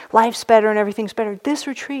and our life's better and everything's better. This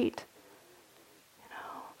retreat.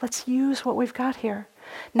 Let's use what we've got here.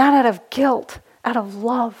 Not out of guilt, out of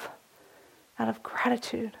love, out of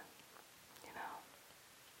gratitude.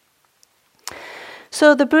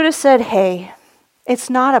 So the Buddha said, hey, it's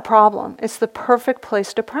not a problem. It's the perfect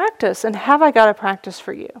place to practice. And have I got a practice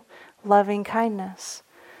for you? Loving kindness.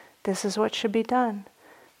 This is what should be done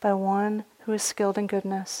by one who is skilled in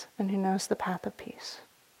goodness and who knows the path of peace.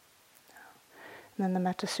 And then the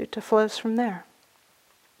Metta Sutta flows from there.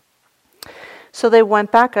 So they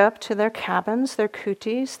went back up to their cabins, their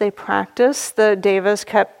kutis, they practiced, the devas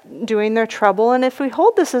kept doing their trouble, and if we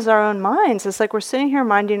hold this as our own minds, it's like we're sitting here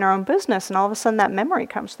minding our own business, and all of a sudden that memory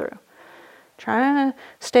comes through. Trying to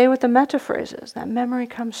stay with the metta phrases, that memory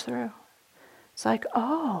comes through. It's like,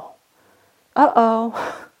 oh,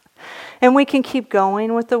 and we can keep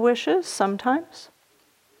going with the wishes sometimes.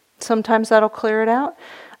 Sometimes that'll clear it out.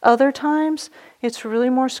 Other times, It's really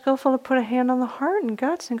more skillful to put a hand on the heart and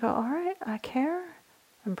guts and go, all right, I care.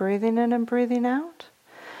 I'm breathing in and breathing out.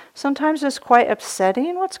 Sometimes it's quite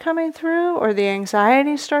upsetting what's coming through, or the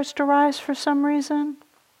anxiety starts to rise for some reason.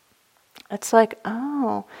 It's like,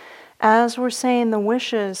 oh, as we're saying the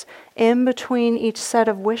wishes, in between each set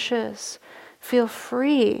of wishes, feel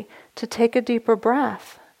free to take a deeper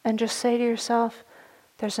breath and just say to yourself,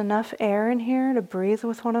 there's enough air in here to breathe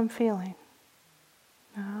with what I'm feeling.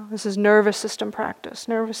 No, this is nervous system practice,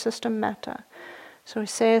 nervous system metta. So we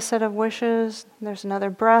say a set of wishes, there's another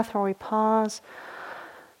breath where we pause.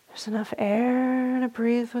 There's enough air to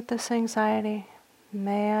breathe with this anxiety.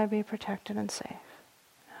 May I be protected and safe.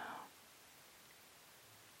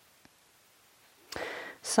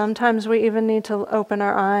 Sometimes we even need to open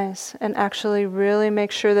our eyes and actually really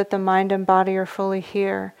make sure that the mind and body are fully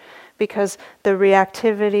here, because the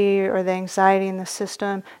reactivity or the anxiety in the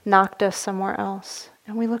system knocked us somewhere else.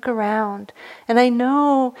 And we look around. And I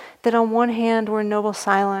know that on one hand we're in noble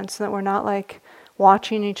silence, and that we're not like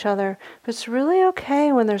watching each other, but it's really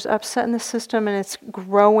okay when there's upset in the system and it's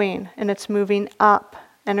growing and it's moving up.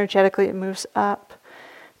 Energetically it moves up.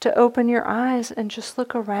 To open your eyes and just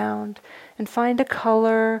look around and find a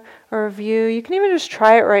color or a view. You can even just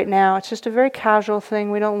try it right now. It's just a very casual thing.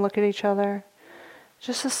 We don't look at each other.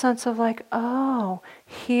 Just a sense of like, oh,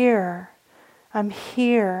 here. I'm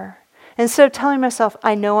here. Instead of telling myself,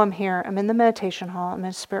 I know I'm here. I'm in the meditation hall. I'm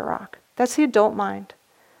in Spirit Rock. That's the adult mind.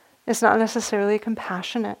 It's not necessarily a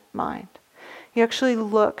compassionate mind. You actually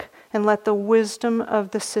look and let the wisdom of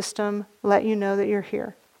the system let you know that you're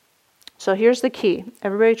here. So here's the key.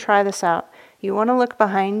 Everybody try this out. You want to look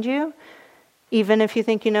behind you, even if you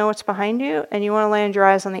think you know what's behind you, and you want to land your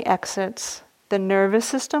eyes on the exits. The nervous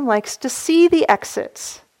system likes to see the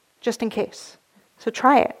exits, just in case. So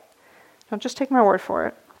try it. Don't just take my word for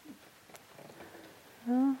it.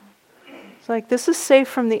 It's like, this is safe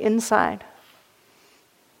from the inside.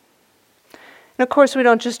 And of course, we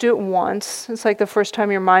don't just do it once. It's like the first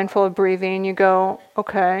time you're mindful of breathing, you go,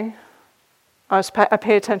 okay. I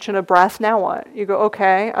pay attention to breath, now what? You go,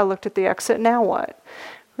 okay, I looked at the exit, now what?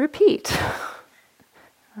 Repeat.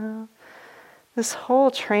 This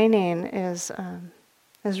whole training is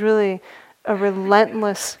really a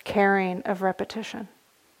relentless caring of repetition.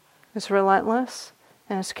 It's relentless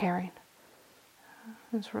and it's caring.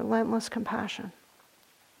 It's relentless compassion.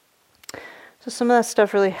 So some of that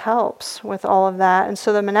stuff really helps with all of that. And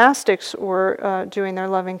so the monastics were doing their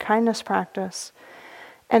loving kindness practice.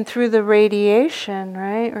 And through the radiation,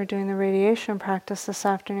 right, or doing the radiation practice this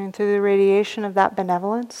afternoon, through the radiation of that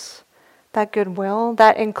benevolence, that goodwill,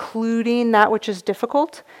 that including that which is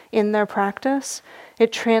difficult in their practice,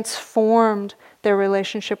 it transformed their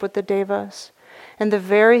relationship with the devas. And the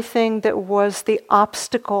very thing that was the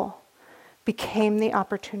obstacle became the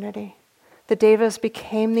opportunity. The devas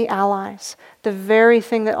became the allies. The very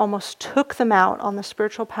thing that almost took them out on the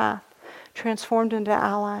spiritual path transformed into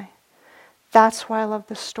ally. That's why I love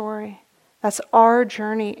this story. That's our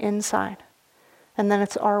journey inside. And then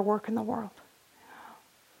it's our work in the world.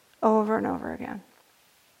 Over and over again.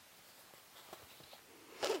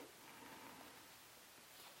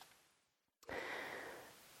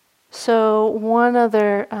 So one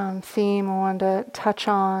other theme I wanted to touch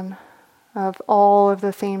on of all of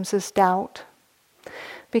the themes is doubt.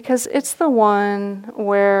 Because it's the one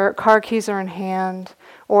where car keys are in hand,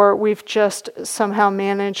 or we've just somehow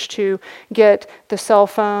managed to get the cell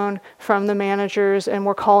phone from the managers and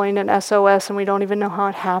we're calling an SOS and we don't even know how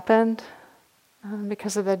it happened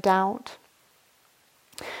because of the doubt.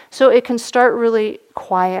 So it can start really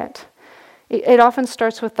quiet. It often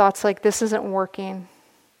starts with thoughts like, this isn't working,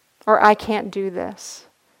 or I can't do this.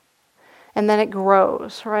 And then it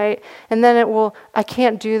grows, right? And then it will, I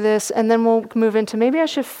can't do this. And then we'll move into, maybe I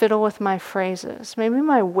should fiddle with my phrases. Maybe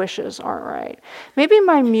my wishes aren't right. Maybe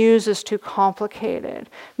my muse is too complicated.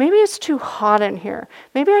 Maybe it's too hot in here.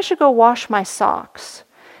 Maybe I should go wash my socks.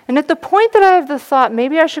 And at the point that I have the thought,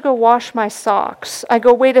 maybe I should go wash my socks, I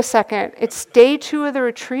go, wait a second, it's day 2 of the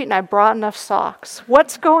retreat and I brought enough socks.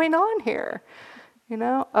 What's going on here? You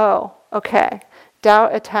know? Oh, okay.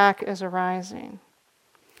 Doubt attack is arising.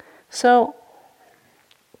 So,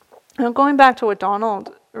 going back to what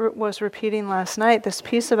Donald was repeating last night, this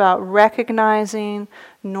piece about recognizing,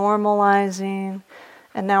 normalizing,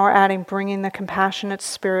 and now we're adding bringing the compassionate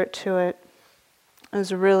spirit to it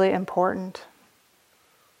is really important.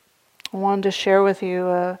 I wanted to share with you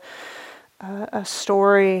a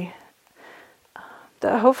story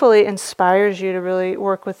that hopefully inspires you to really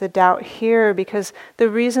work with the doubt here, because the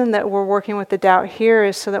reason that we're working with the doubt here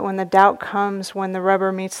is so that when the doubt comes, when the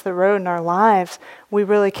rubber meets the road in our lives, we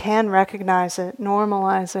really can recognize it,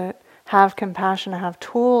 normalize it, have compassion, to have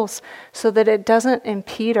tools so that it doesn't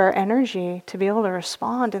impede our energy to be able to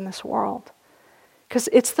respond in this world. Because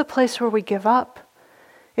it's the place where we give up.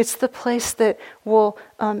 It's the place that will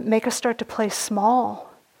make us start to play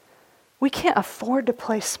small. We can't afford to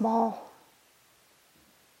play small.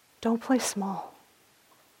 Don't play small.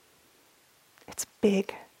 It's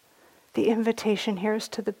big. The invitation here is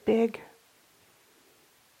to the big.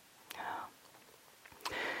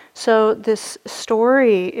 So this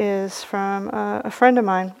story is from a friend of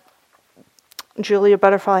mine, Julia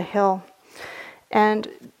Butterfly Hill. And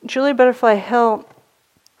Julia Butterfly Hill,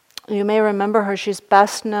 you may remember her. She's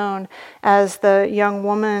best known as the young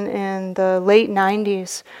woman in the late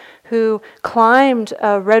 90s who climbed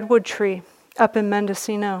a redwood tree up in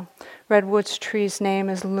Mendocino. Redwood's tree's name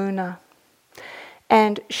is Luna.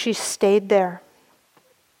 And she stayed there.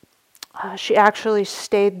 She actually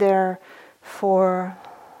stayed there for,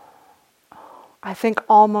 I think,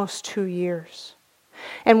 almost 2 years.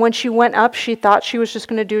 And when she went up, she thought she was just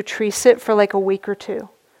going to do a tree sit for like a week or two.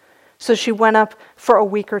 So she went up for a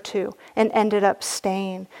week or two and ended up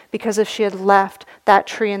staying, because if she had left, that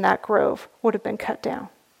tree in that grove would have been cut down.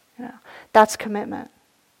 That's commitment.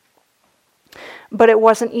 But it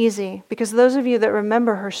wasn't easy, because those of you that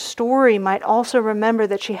remember her story might also remember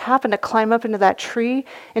that she happened to climb up into that tree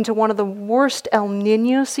into one of the worst El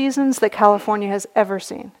Nino seasons that California has ever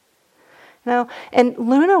seen. And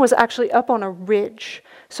Luna was actually up on a ridge.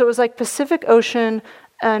 So it was like Pacific Ocean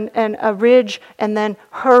and a ridge, and then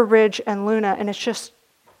her ridge and Luna, and it's just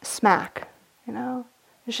smack, And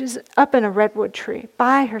she's up in a redwood tree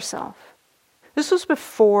by herself. This was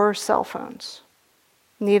before cell phones.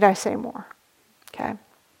 Need I say more? Okay.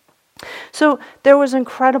 So there was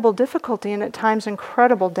incredible difficulty and at times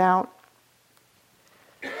incredible doubt.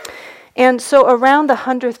 And so around the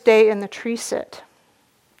 100th day in the tree sit,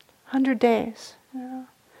 100 days.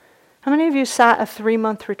 How many of you sat a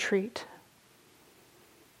 3-month retreat?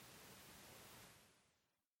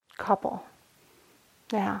 Couple.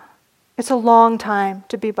 Yeah. It's a long time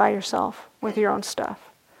to be by yourself with your own stuff.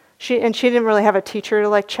 She didn't really have a teacher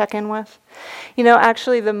to check in with.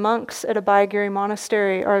 Actually the monks at Abhayagiri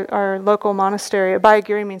Monastery, our local monastery,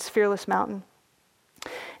 Abhayagiri means fearless mountain.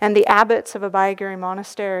 And the abbots of Abhayagiri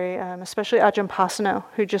Monastery, especially Ajahn Pasano,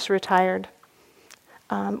 who just retired,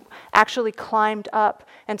 actually climbed up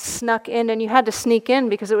and snuck in, and you had to sneak in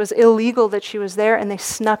because it was illegal that she was there, and they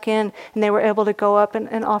snuck in and they were able to go up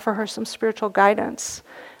and offer her some spiritual guidance.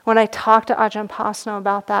 When I talked to Ajahn Pasano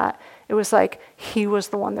about that, it was like he was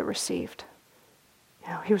the one that received.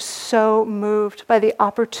 He was so moved by the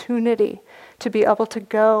opportunity to be able to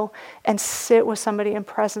go and sit with somebody in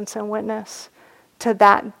presence and witness to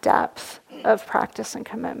that depth of practice and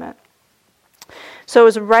commitment. So it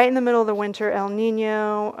was right in the middle of the winter, El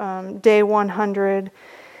Nino, day 100.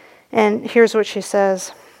 And here's what she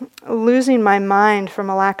says. Losing my mind from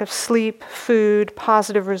a lack of sleep, food,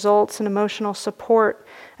 positive results, and emotional support,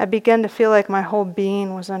 I began to feel like my whole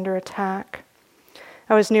being was under attack.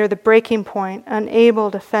 I was near the breaking point, unable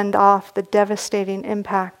to fend off the devastating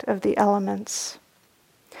impact of the elements.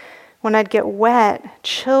 When I'd get wet,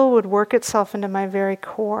 chill would work itself into my very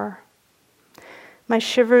core. My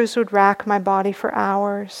shivers would rack my body for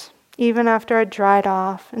hours, even after I'd dried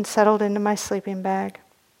off and settled into my sleeping bag.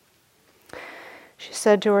 She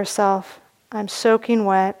said to herself, I'm soaking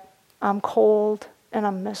wet, I'm cold, and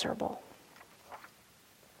I'm miserable.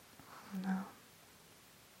 No.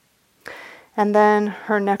 And then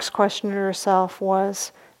her next question to herself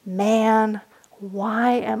was, man,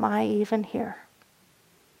 why am I even here?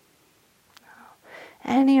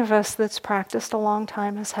 Any of us that's practiced a long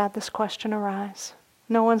time has had this question arise.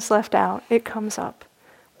 No one's left out. It comes up.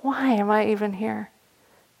 Why am I even here?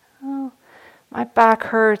 Oh, my back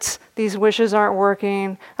hurts. These wishes aren't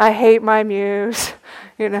working. I hate my muse,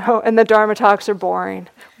 and the Dharma talks are boring.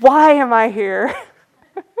 Why am I here?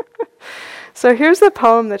 So here's the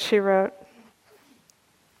poem that she wrote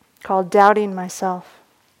called Doubting Myself.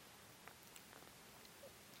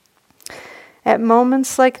 At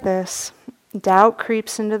moments like this, doubt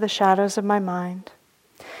creeps into the shadows of my mind,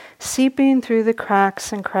 seeping through the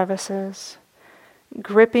cracks and crevices,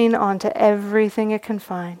 gripping onto everything it can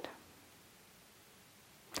find.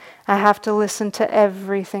 I have to listen to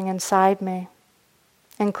everything inside me,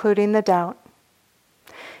 including the doubt.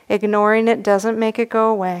 Ignoring it doesn't make it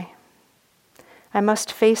go away. I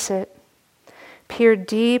must face it, peer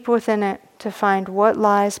deep within it to find what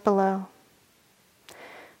lies below.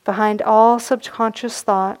 Behind all subconscious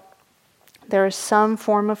thought, there is some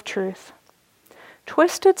form of truth,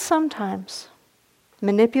 twisted sometimes,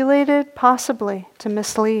 manipulated possibly to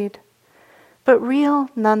mislead, but real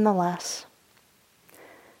nonetheless.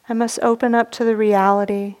 I must open up to the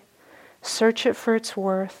reality, search it for its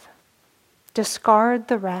worth, discard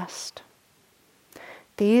the rest.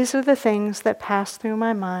 These are the things that pass through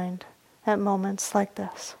my mind at moments like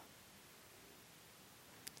this.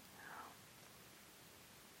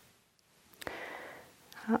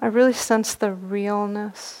 I really sense the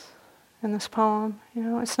realness in this poem.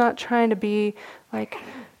 It's not trying to be like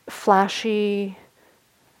flashy,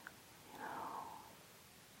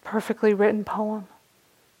 perfectly written poem.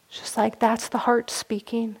 It's just like that's the heart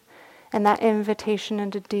speaking, and that invitation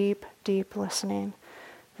into deep, deep listening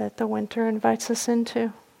that the winter invites us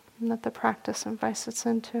into, and that the practice invites us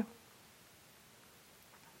into.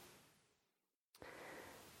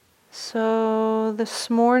 So this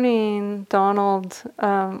morning, Donald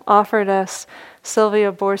offered us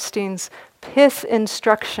Sylvia Boorstein's pith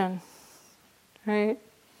instruction, right?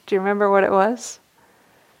 Do you remember what it was?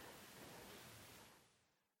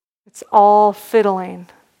 It's all fiddling,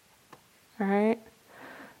 all right?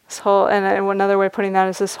 And another way of putting that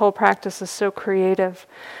is this whole practice is so creative.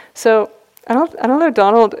 So I don't know,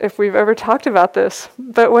 Donald, if we've ever talked about this,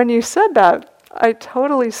 but when you said that, I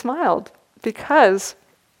totally smiled, because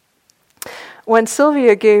when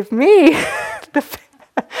Sylvia gave me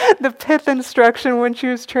the pith instruction when she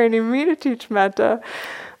was training me to teach metta,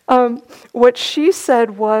 what she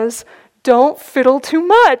said was, don't fiddle too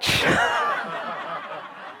much.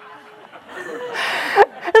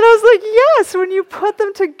 And I was like, yes, when you put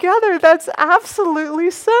them together, that's absolutely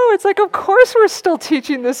so. It's like, of course we're still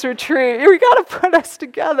teaching this retreat. We got to put us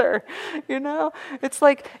together, It's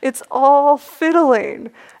like, it's all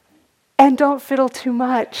fiddling. And don't fiddle too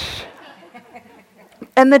much.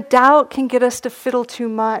 And the doubt can get us to fiddle too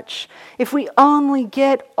much. If we only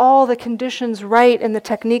get all the conditions right in the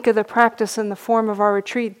technique of the practice in the form of our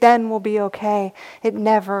retreat, then we'll be okay. It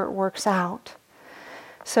never works out.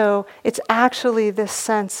 So it's actually this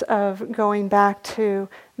sense of going back to,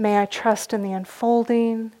 may I trust in the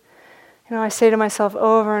unfolding? I say to myself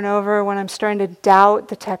over and over when I'm starting to doubt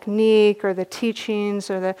the technique or the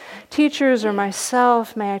teachings or the teachers or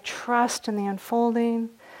myself, may I trust in the unfolding?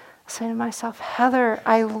 I say to myself, Heather,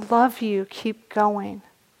 I love you, keep going.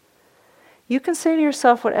 You can say to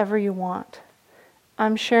yourself whatever you want.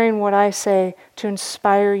 I'm sharing what I say to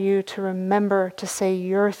inspire you to remember to say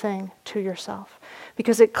your thing to yourself,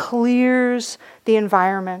 because it clears the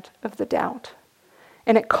environment of the doubt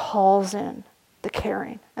and it calls in the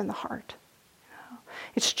caring and the heart.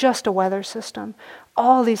 It's just a weather system.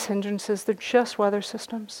 All these hindrances, they're just weather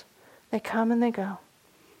systems. They come and they go.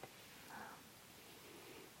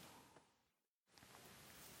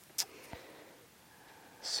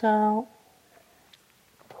 So,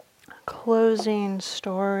 closing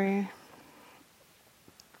story.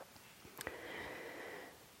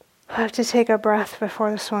 I have to take a breath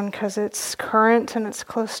before this one because it's current and it's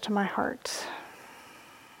close to my heart.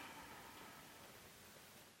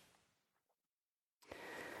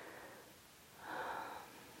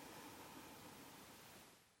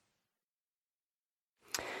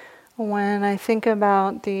 When I think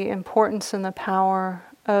about the importance and the power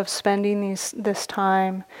of spending this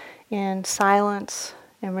time in silence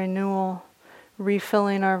and renewal,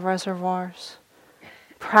 refilling our reservoirs,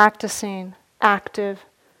 practicing active,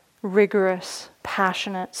 rigorous,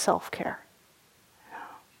 passionate self-care.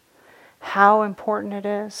 How important it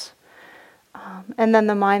is. And then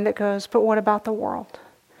the mind that goes, but what about the world?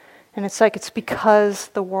 And it's like it's because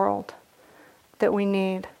the world that we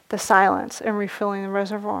need the silence and refilling the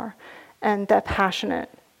reservoir and that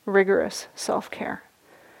passionate, rigorous self-care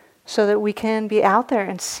so that we can be out there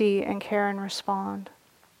and see and care and respond.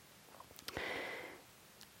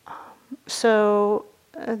 So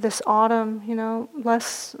this autumn,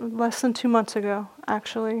 less than 2 months ago,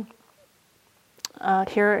 actually,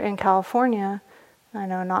 here in California, I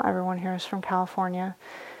know not everyone here is from California,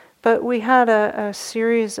 but we had a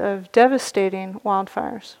series of devastating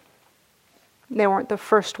wildfires. They weren't the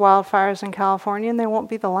first wildfires in California, and they won't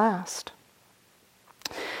be the last.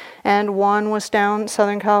 And one was down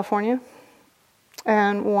Southern California,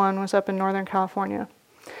 and one was up in Northern California.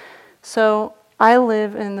 So I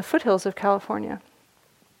live in the foothills of California,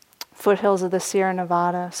 foothills of the Sierra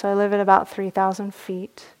Nevada. So I live at about 3,000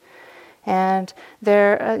 feet. And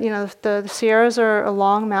there, the Sierras are a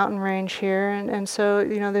long mountain range here, and so,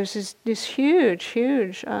 there's these huge,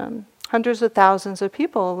 hundreds of thousands of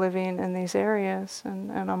people living in these areas,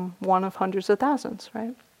 and I'm one of hundreds of thousands,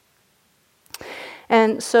 right?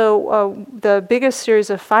 And so the biggest series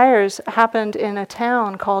of fires happened in a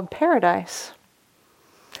town called Paradise.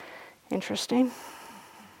 Interesting.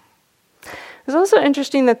 It's also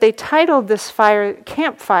interesting that they titled this fire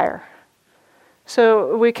Campfire.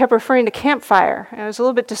 So we kept referring to campfire, and it was a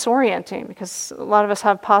little bit disorienting because a lot of us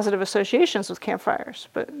have positive associations with campfires,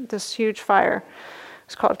 but this huge fire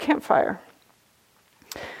is called campfire.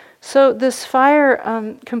 So this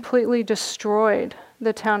fire completely destroyed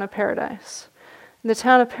the town of Paradise. The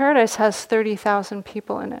town of Paradise has 30,000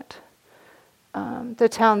 people in it. The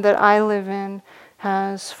town that I live in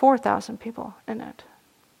has 4,000 people in it.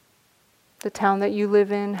 The town that you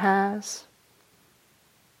live in has...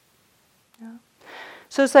 Yeah.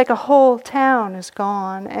 So it's like a whole town is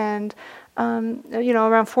gone, and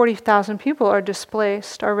around 40,000 people are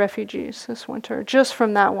displaced, are refugees this winter, just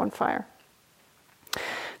from that one fire.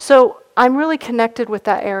 So I'm really connected with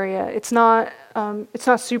that area. It's not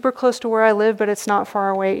super close to where I live, but it's not far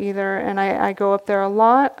away either. And I go up there a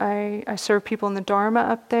lot. I serve people in the Dharma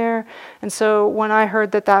up there. And so when I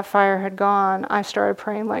heard that fire had gone, I started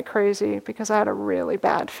praying like crazy because I had a really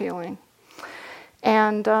bad feeling.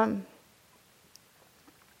 And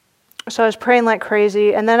so I was praying like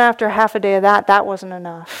crazy. And then after half a day of that wasn't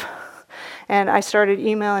enough. And I started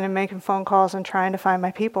emailing and making phone calls and trying to find my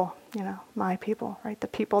people. My people, right? The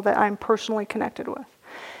people that I'm personally connected with.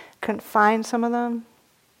 Couldn't find some of them.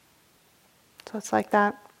 So it's like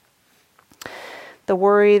that. The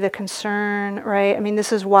worry, the concern, right? I mean,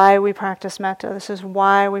 this is why we practice metta. This is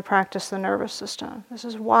why we practice the nervous system. This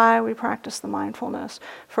is why we practice the mindfulness,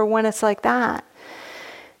 for when it's like that.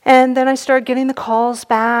 And then I start getting the calls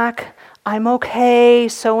back. I'm okay,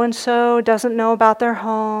 so-and-so doesn't know about their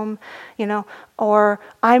home, or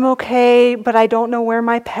I'm okay, but I don't know where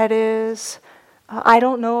my pet is. I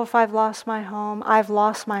don't know if I've lost my home. I've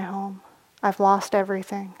lost my home. I've lost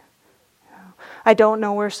everything. I don't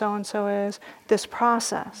know where so-and-so is. This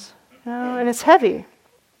process, and it's heavy.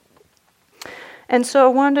 And so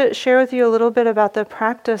I wanted to share with you a little bit about the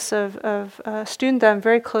practice of a student that I'm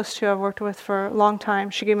very close to, I've worked with for a long time.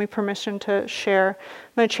 She gave me permission to share.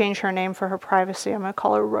 I'm going to change her name for her privacy. I'm going to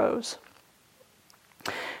call her Rose.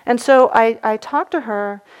 And so I talked to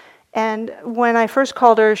her, and when I first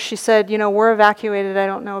called her, she said, we're evacuated. I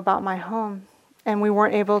don't know about my home. And we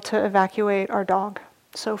weren't able to evacuate our dog,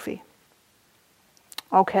 Sophie.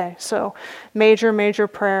 Okay, so major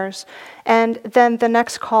prayers. And then the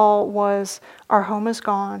next call was, our home is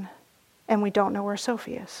gone, and we don't know where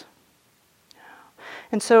Sophie is.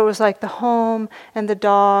 And so it was like the home and the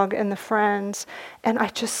dog and the friends. And I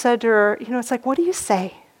just said to her, it's like, what do you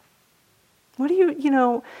say? What do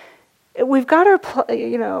you, we've got our,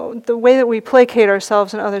 the way that we placate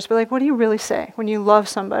ourselves and others, but like, what do you really say when you love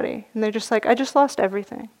somebody? And they're just like, I just lost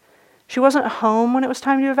everything. She wasn't home when it was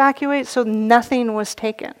time to evacuate, so nothing was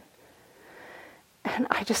taken. And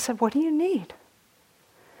I just said, what do you need?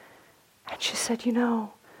 And she said,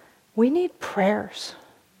 we need prayers.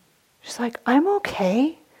 She's like, I'm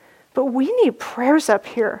okay, but we need prayers up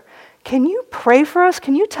here. Can you pray for us?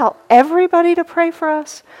 Can you tell everybody to pray for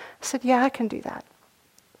us? I said, yeah, I can do that.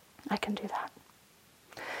 I can do that.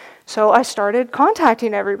 So I started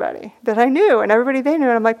contacting everybody that I knew and everybody they knew.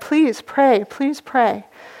 And I'm like, please pray, please pray.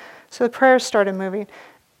 So the prayers started moving.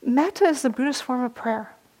 Metta is the Buddhist form of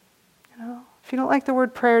prayer. If you don't like the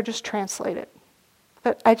word prayer, just translate it.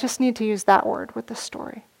 But I just need to use that word with the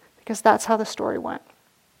story because that's how the story went.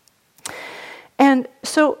 And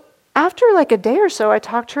so after like a day or so, I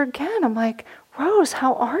talked to her again. I'm like, Rose,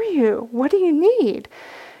 how are you? What do you need?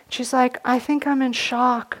 She's like, I think I'm in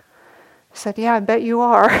shock. I said, yeah, I bet you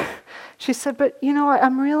are. She said, but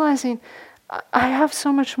I'm realizing I have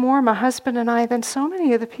so much more, my husband and I, than so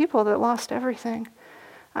many of the people that lost everything.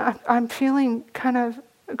 I'm feeling kind of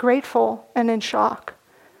grateful and in shock.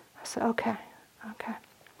 I said, okay.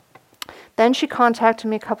 Then she contacted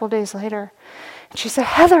me a couple days later. And she said,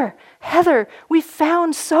 Heather, we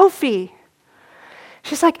found Sophie.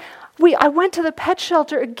 She's like, I went to the pet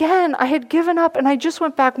shelter again. I had given up and I just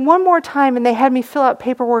went back one more time and they had me fill out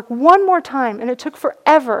paperwork one more time and it took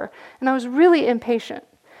forever. And I was really impatient.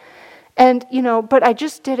 And, but I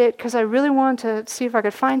just did it because I really wanted to see if I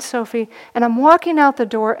could find Sophie. And I'm walking out the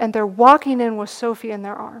door and they're walking in with Sophie in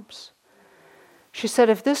their arms. She said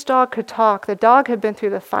if this dog could talk, the dog had been through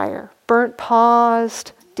the fire. Burnt paws,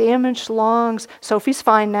 damaged lungs. Sophie's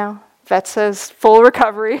fine now. Vet says full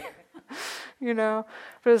recovery. But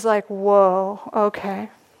it was like, whoa, okay.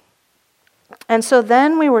 And so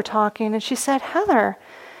then we were talking and she said, Heather,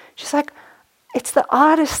 she's like, it's the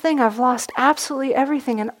oddest thing. I've lost absolutely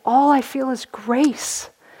everything and all I feel is grace.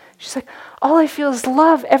 She's like, all I feel is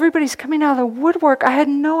love. Everybody's coming out of the woodwork. I had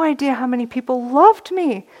no idea how many people loved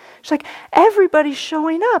me. She's like, everybody's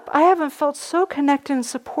showing up. I haven't felt so connected and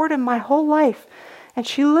supported my whole life. And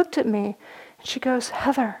she looked at me and she goes,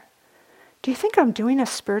 Heather, do you think I'm doing a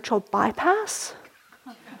spiritual bypass?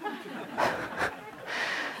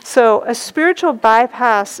 So a spiritual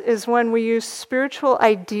bypass is when we use spiritual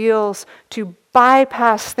ideals to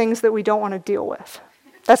bypass things that we don't want to deal with.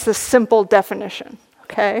 That's the simple definition,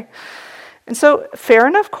 okay? And so, fair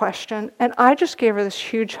enough question. And I just gave her this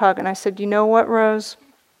huge hug and I said, you know what, Rose?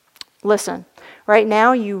 Listen, right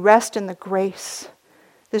now you rest in the grace.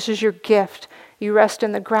 This is your gift. You rest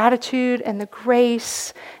in the gratitude and the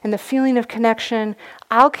grace and the feeling of connection.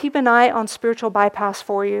 I'll keep an eye on spiritual bypass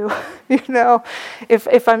for you.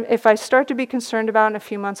 If I start to be concerned about it in a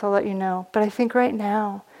few months, I'll let you know. But I think right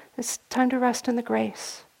now, it's time to rest in the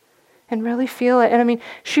grace and really feel it. And I mean,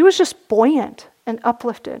 she was just buoyant and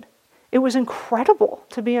uplifted. It was incredible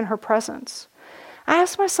to be in her presence. I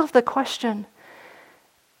asked myself the question,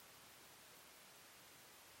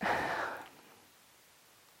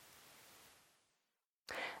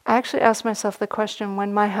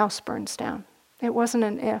 when my house burns down. It wasn't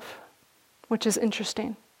an if, which is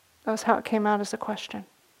interesting. That was how it came out as a question.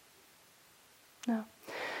 No.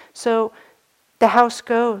 So the house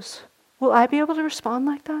goes. Will I be able to respond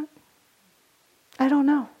like that? I don't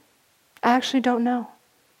know. I actually don't know.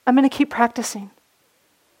 I'm going to keep practicing.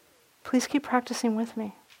 Please keep practicing with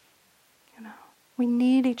me. We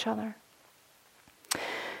need each other.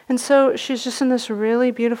 And so she's just in this really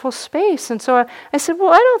beautiful space. And so I said,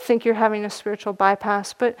 well, I don't think you're having a spiritual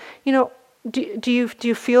bypass, but, do you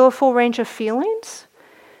feel a full range of feelings?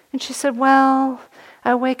 And she said, well,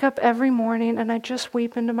 I wake up every morning and I just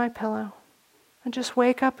weep into my pillow. I just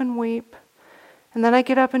wake up and weep. And then I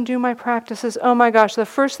get up and do my practices. Oh my gosh, the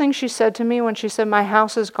first thing she said to me when she said, my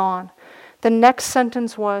house is gone, the next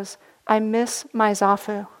sentence was, I miss my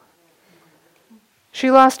Zafu. She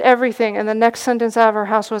lost everything, and the next sentence out of her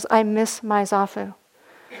house was, I miss my Zafu.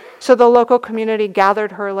 So the local community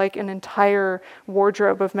gathered her like an entire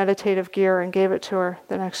wardrobe of meditative gear and gave it to her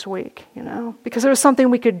the next week, because it was something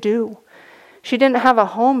we could do. She didn't have a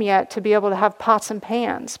home yet to be able to have pots and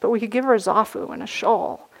pans, but we could give her a Zafu and a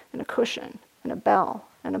shawl and a cushion and a bell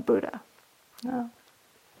and a Buddha.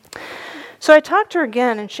 So I talked to her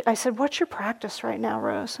again, and I said, what's your practice right now,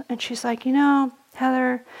 Rose? And she's like,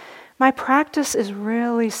 Heather, my practice is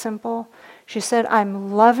really simple. She said,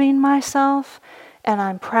 I'm loving myself and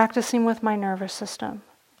I'm practicing with my nervous system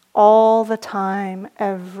all the time,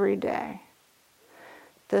 every day.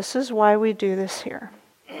 This is why we do this here.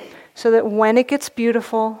 So that when it gets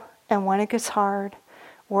beautiful and when it gets hard,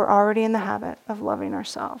 we're already in the habit of loving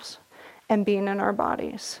ourselves and being in our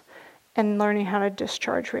bodies and learning how to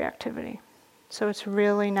discharge reactivity. So it's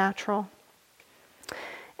really natural.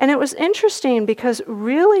 And it was interesting because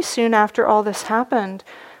really soon after all this happened,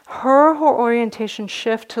 her whole orientation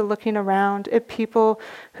shift to looking around at people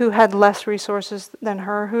who had less resources than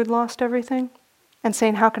her, who'd lost everything, and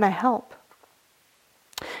saying, how can I help?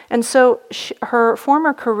 And so her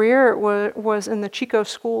former career was in the Chico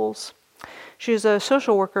schools. She's a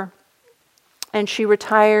social worker, and she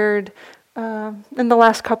retired in the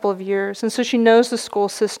last couple of years. And so she knows the school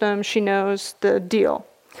system, she knows the deal.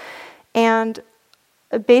 And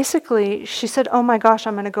basically, she said, oh my gosh,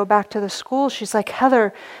 I'm going to go back to the school. She's like,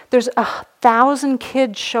 Heather, there's 1,000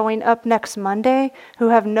 kids showing up next Monday who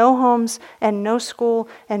have no homes and no school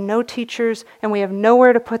and no teachers, and we have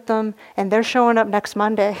nowhere to put them, and they're showing up next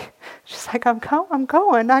Monday. She's like, I'm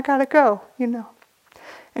going, I got to go,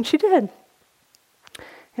 And she did.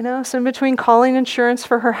 So in between calling insurance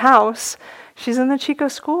for her house, she's in the Chico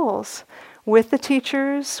schools with the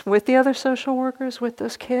teachers, with the other social workers, with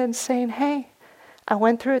those kids saying, hey, I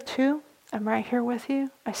went through it too. I'm right here with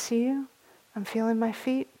you. I see you. I'm feeling my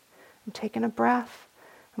feet. I'm taking a breath.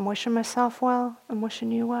 I'm wishing myself well. I'm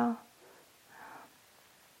wishing you well.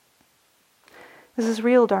 This is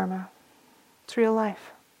real Dharma. It's real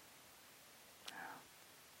life.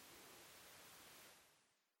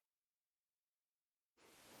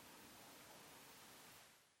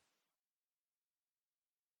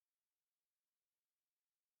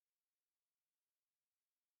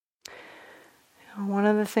 One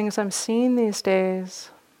of the things I'm seeing these days,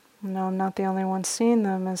 no, I'm not the only one seeing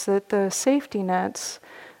them, is that the safety nets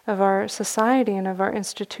of our society and of our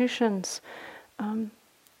institutions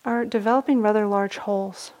are developing rather large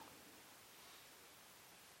holes.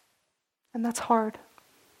 And that's hard.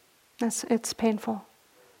 It's painful.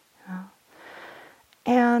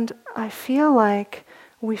 And I feel like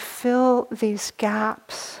we fill these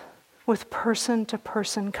gaps with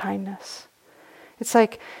person-to-person kindness. It's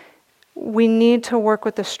like we need to work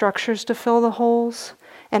with the structures to fill the holes.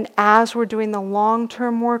 And as we're doing the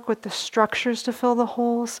long-term work with the structures to fill the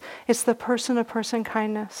holes, it's the person-to-person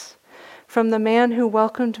kindness. From the man who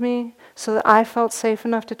welcomed me so that I felt safe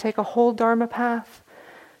enough to take a whole Dharma path,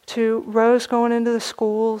 to Rose going into the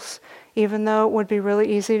schools, even though it would be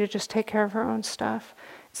really easy to just take care of our own stuff.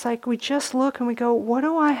 It's like we just look and we go, what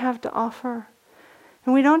do I have to offer?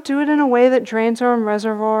 And we don't do it in a way that drains our own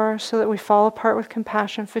reservoir so that we fall apart with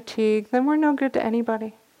compassion fatigue. Then we're no good to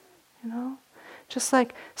anybody, you know? Just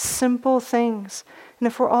like simple things. And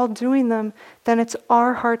if we're all doing them, then it's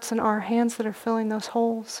our hearts and our hands that are filling those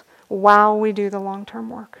holes while we do the long-term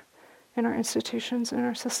work in our institutions, in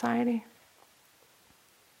our society.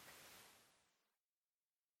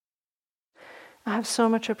 I have so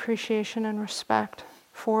much appreciation and respect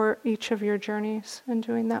for each of your journeys in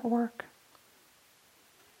doing that work.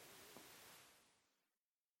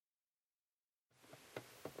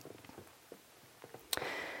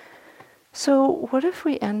 So what if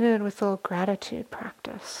we ended with a little gratitude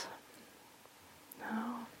practice?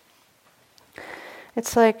 No.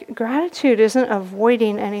 It's like gratitude isn't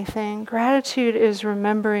avoiding anything. Gratitude is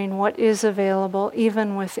remembering what is available,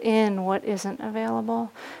 even within what isn't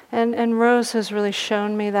available. And Rose has really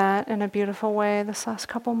shown me that in a beautiful way this last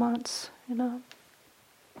couple months, you know.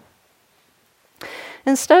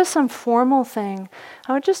 Instead of some formal thing,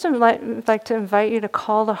 I would just like to invite you to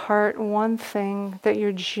call to heart one thing that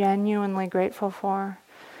you're genuinely grateful for.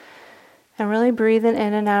 And really breathe it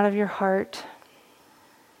in and out of your heart.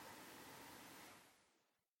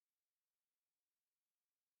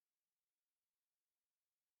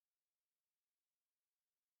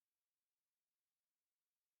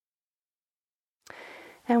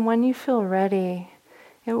 And when you feel ready,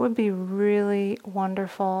 it would be really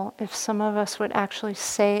wonderful if some of us would actually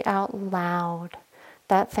say out loud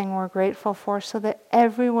that thing we're grateful for so that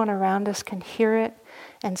everyone around us can hear it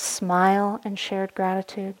and smile in shared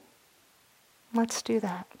gratitude. Let's do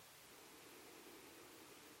that. I'm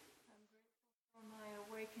grateful for my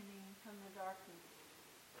awakening from the darkness.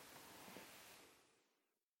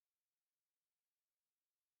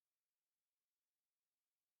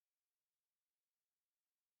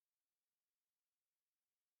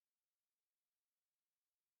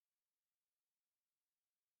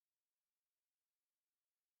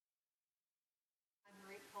 I'm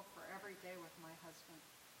grateful for every day with my husband.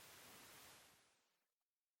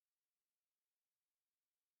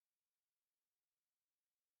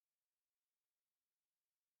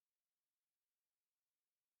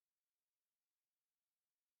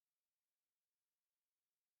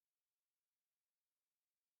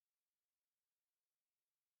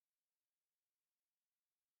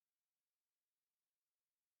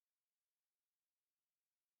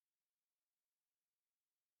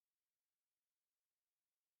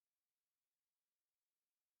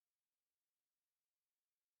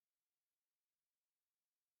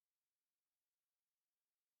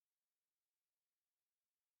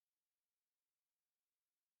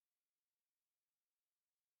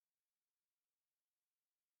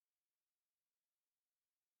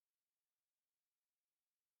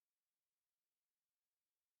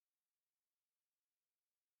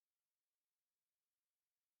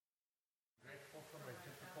 Grateful for my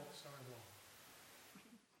difficult son-in-law.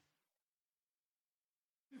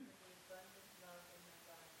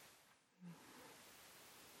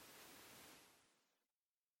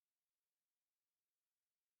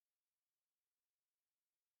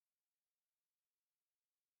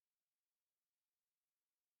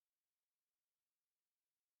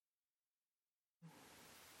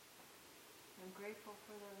 I'm grateful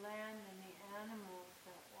for the land and the animals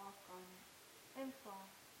that walk on it and fly.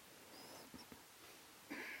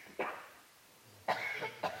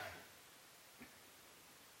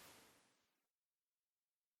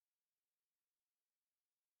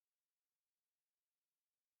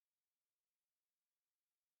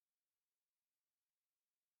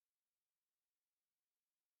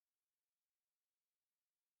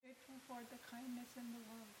 Grateful for the kindness in the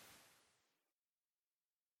world.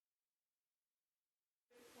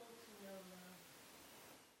 Grateful to know love.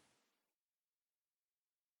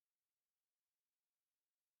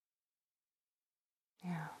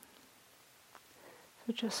 Yeah.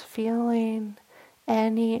 So just feeling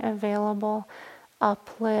any available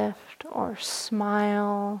uplift or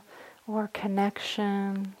smile or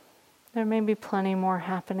connection. There may be plenty more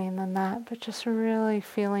happening than that, but just really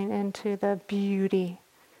feeling into the beauty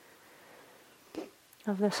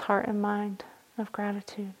of this heart and mind of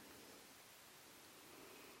gratitude.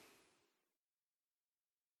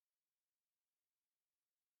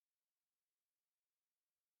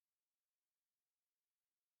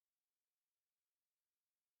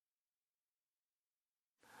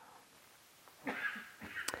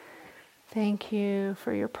 Thank you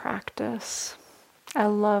for your practice. I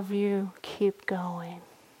love you. Keep going.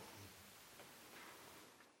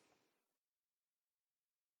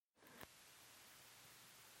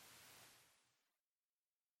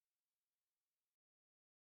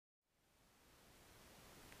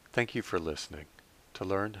 Thank you for listening. To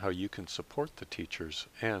learn how you can support the teachers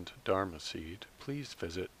and Dharma Seed, please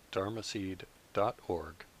visit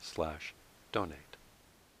dharmaseed.org/donate.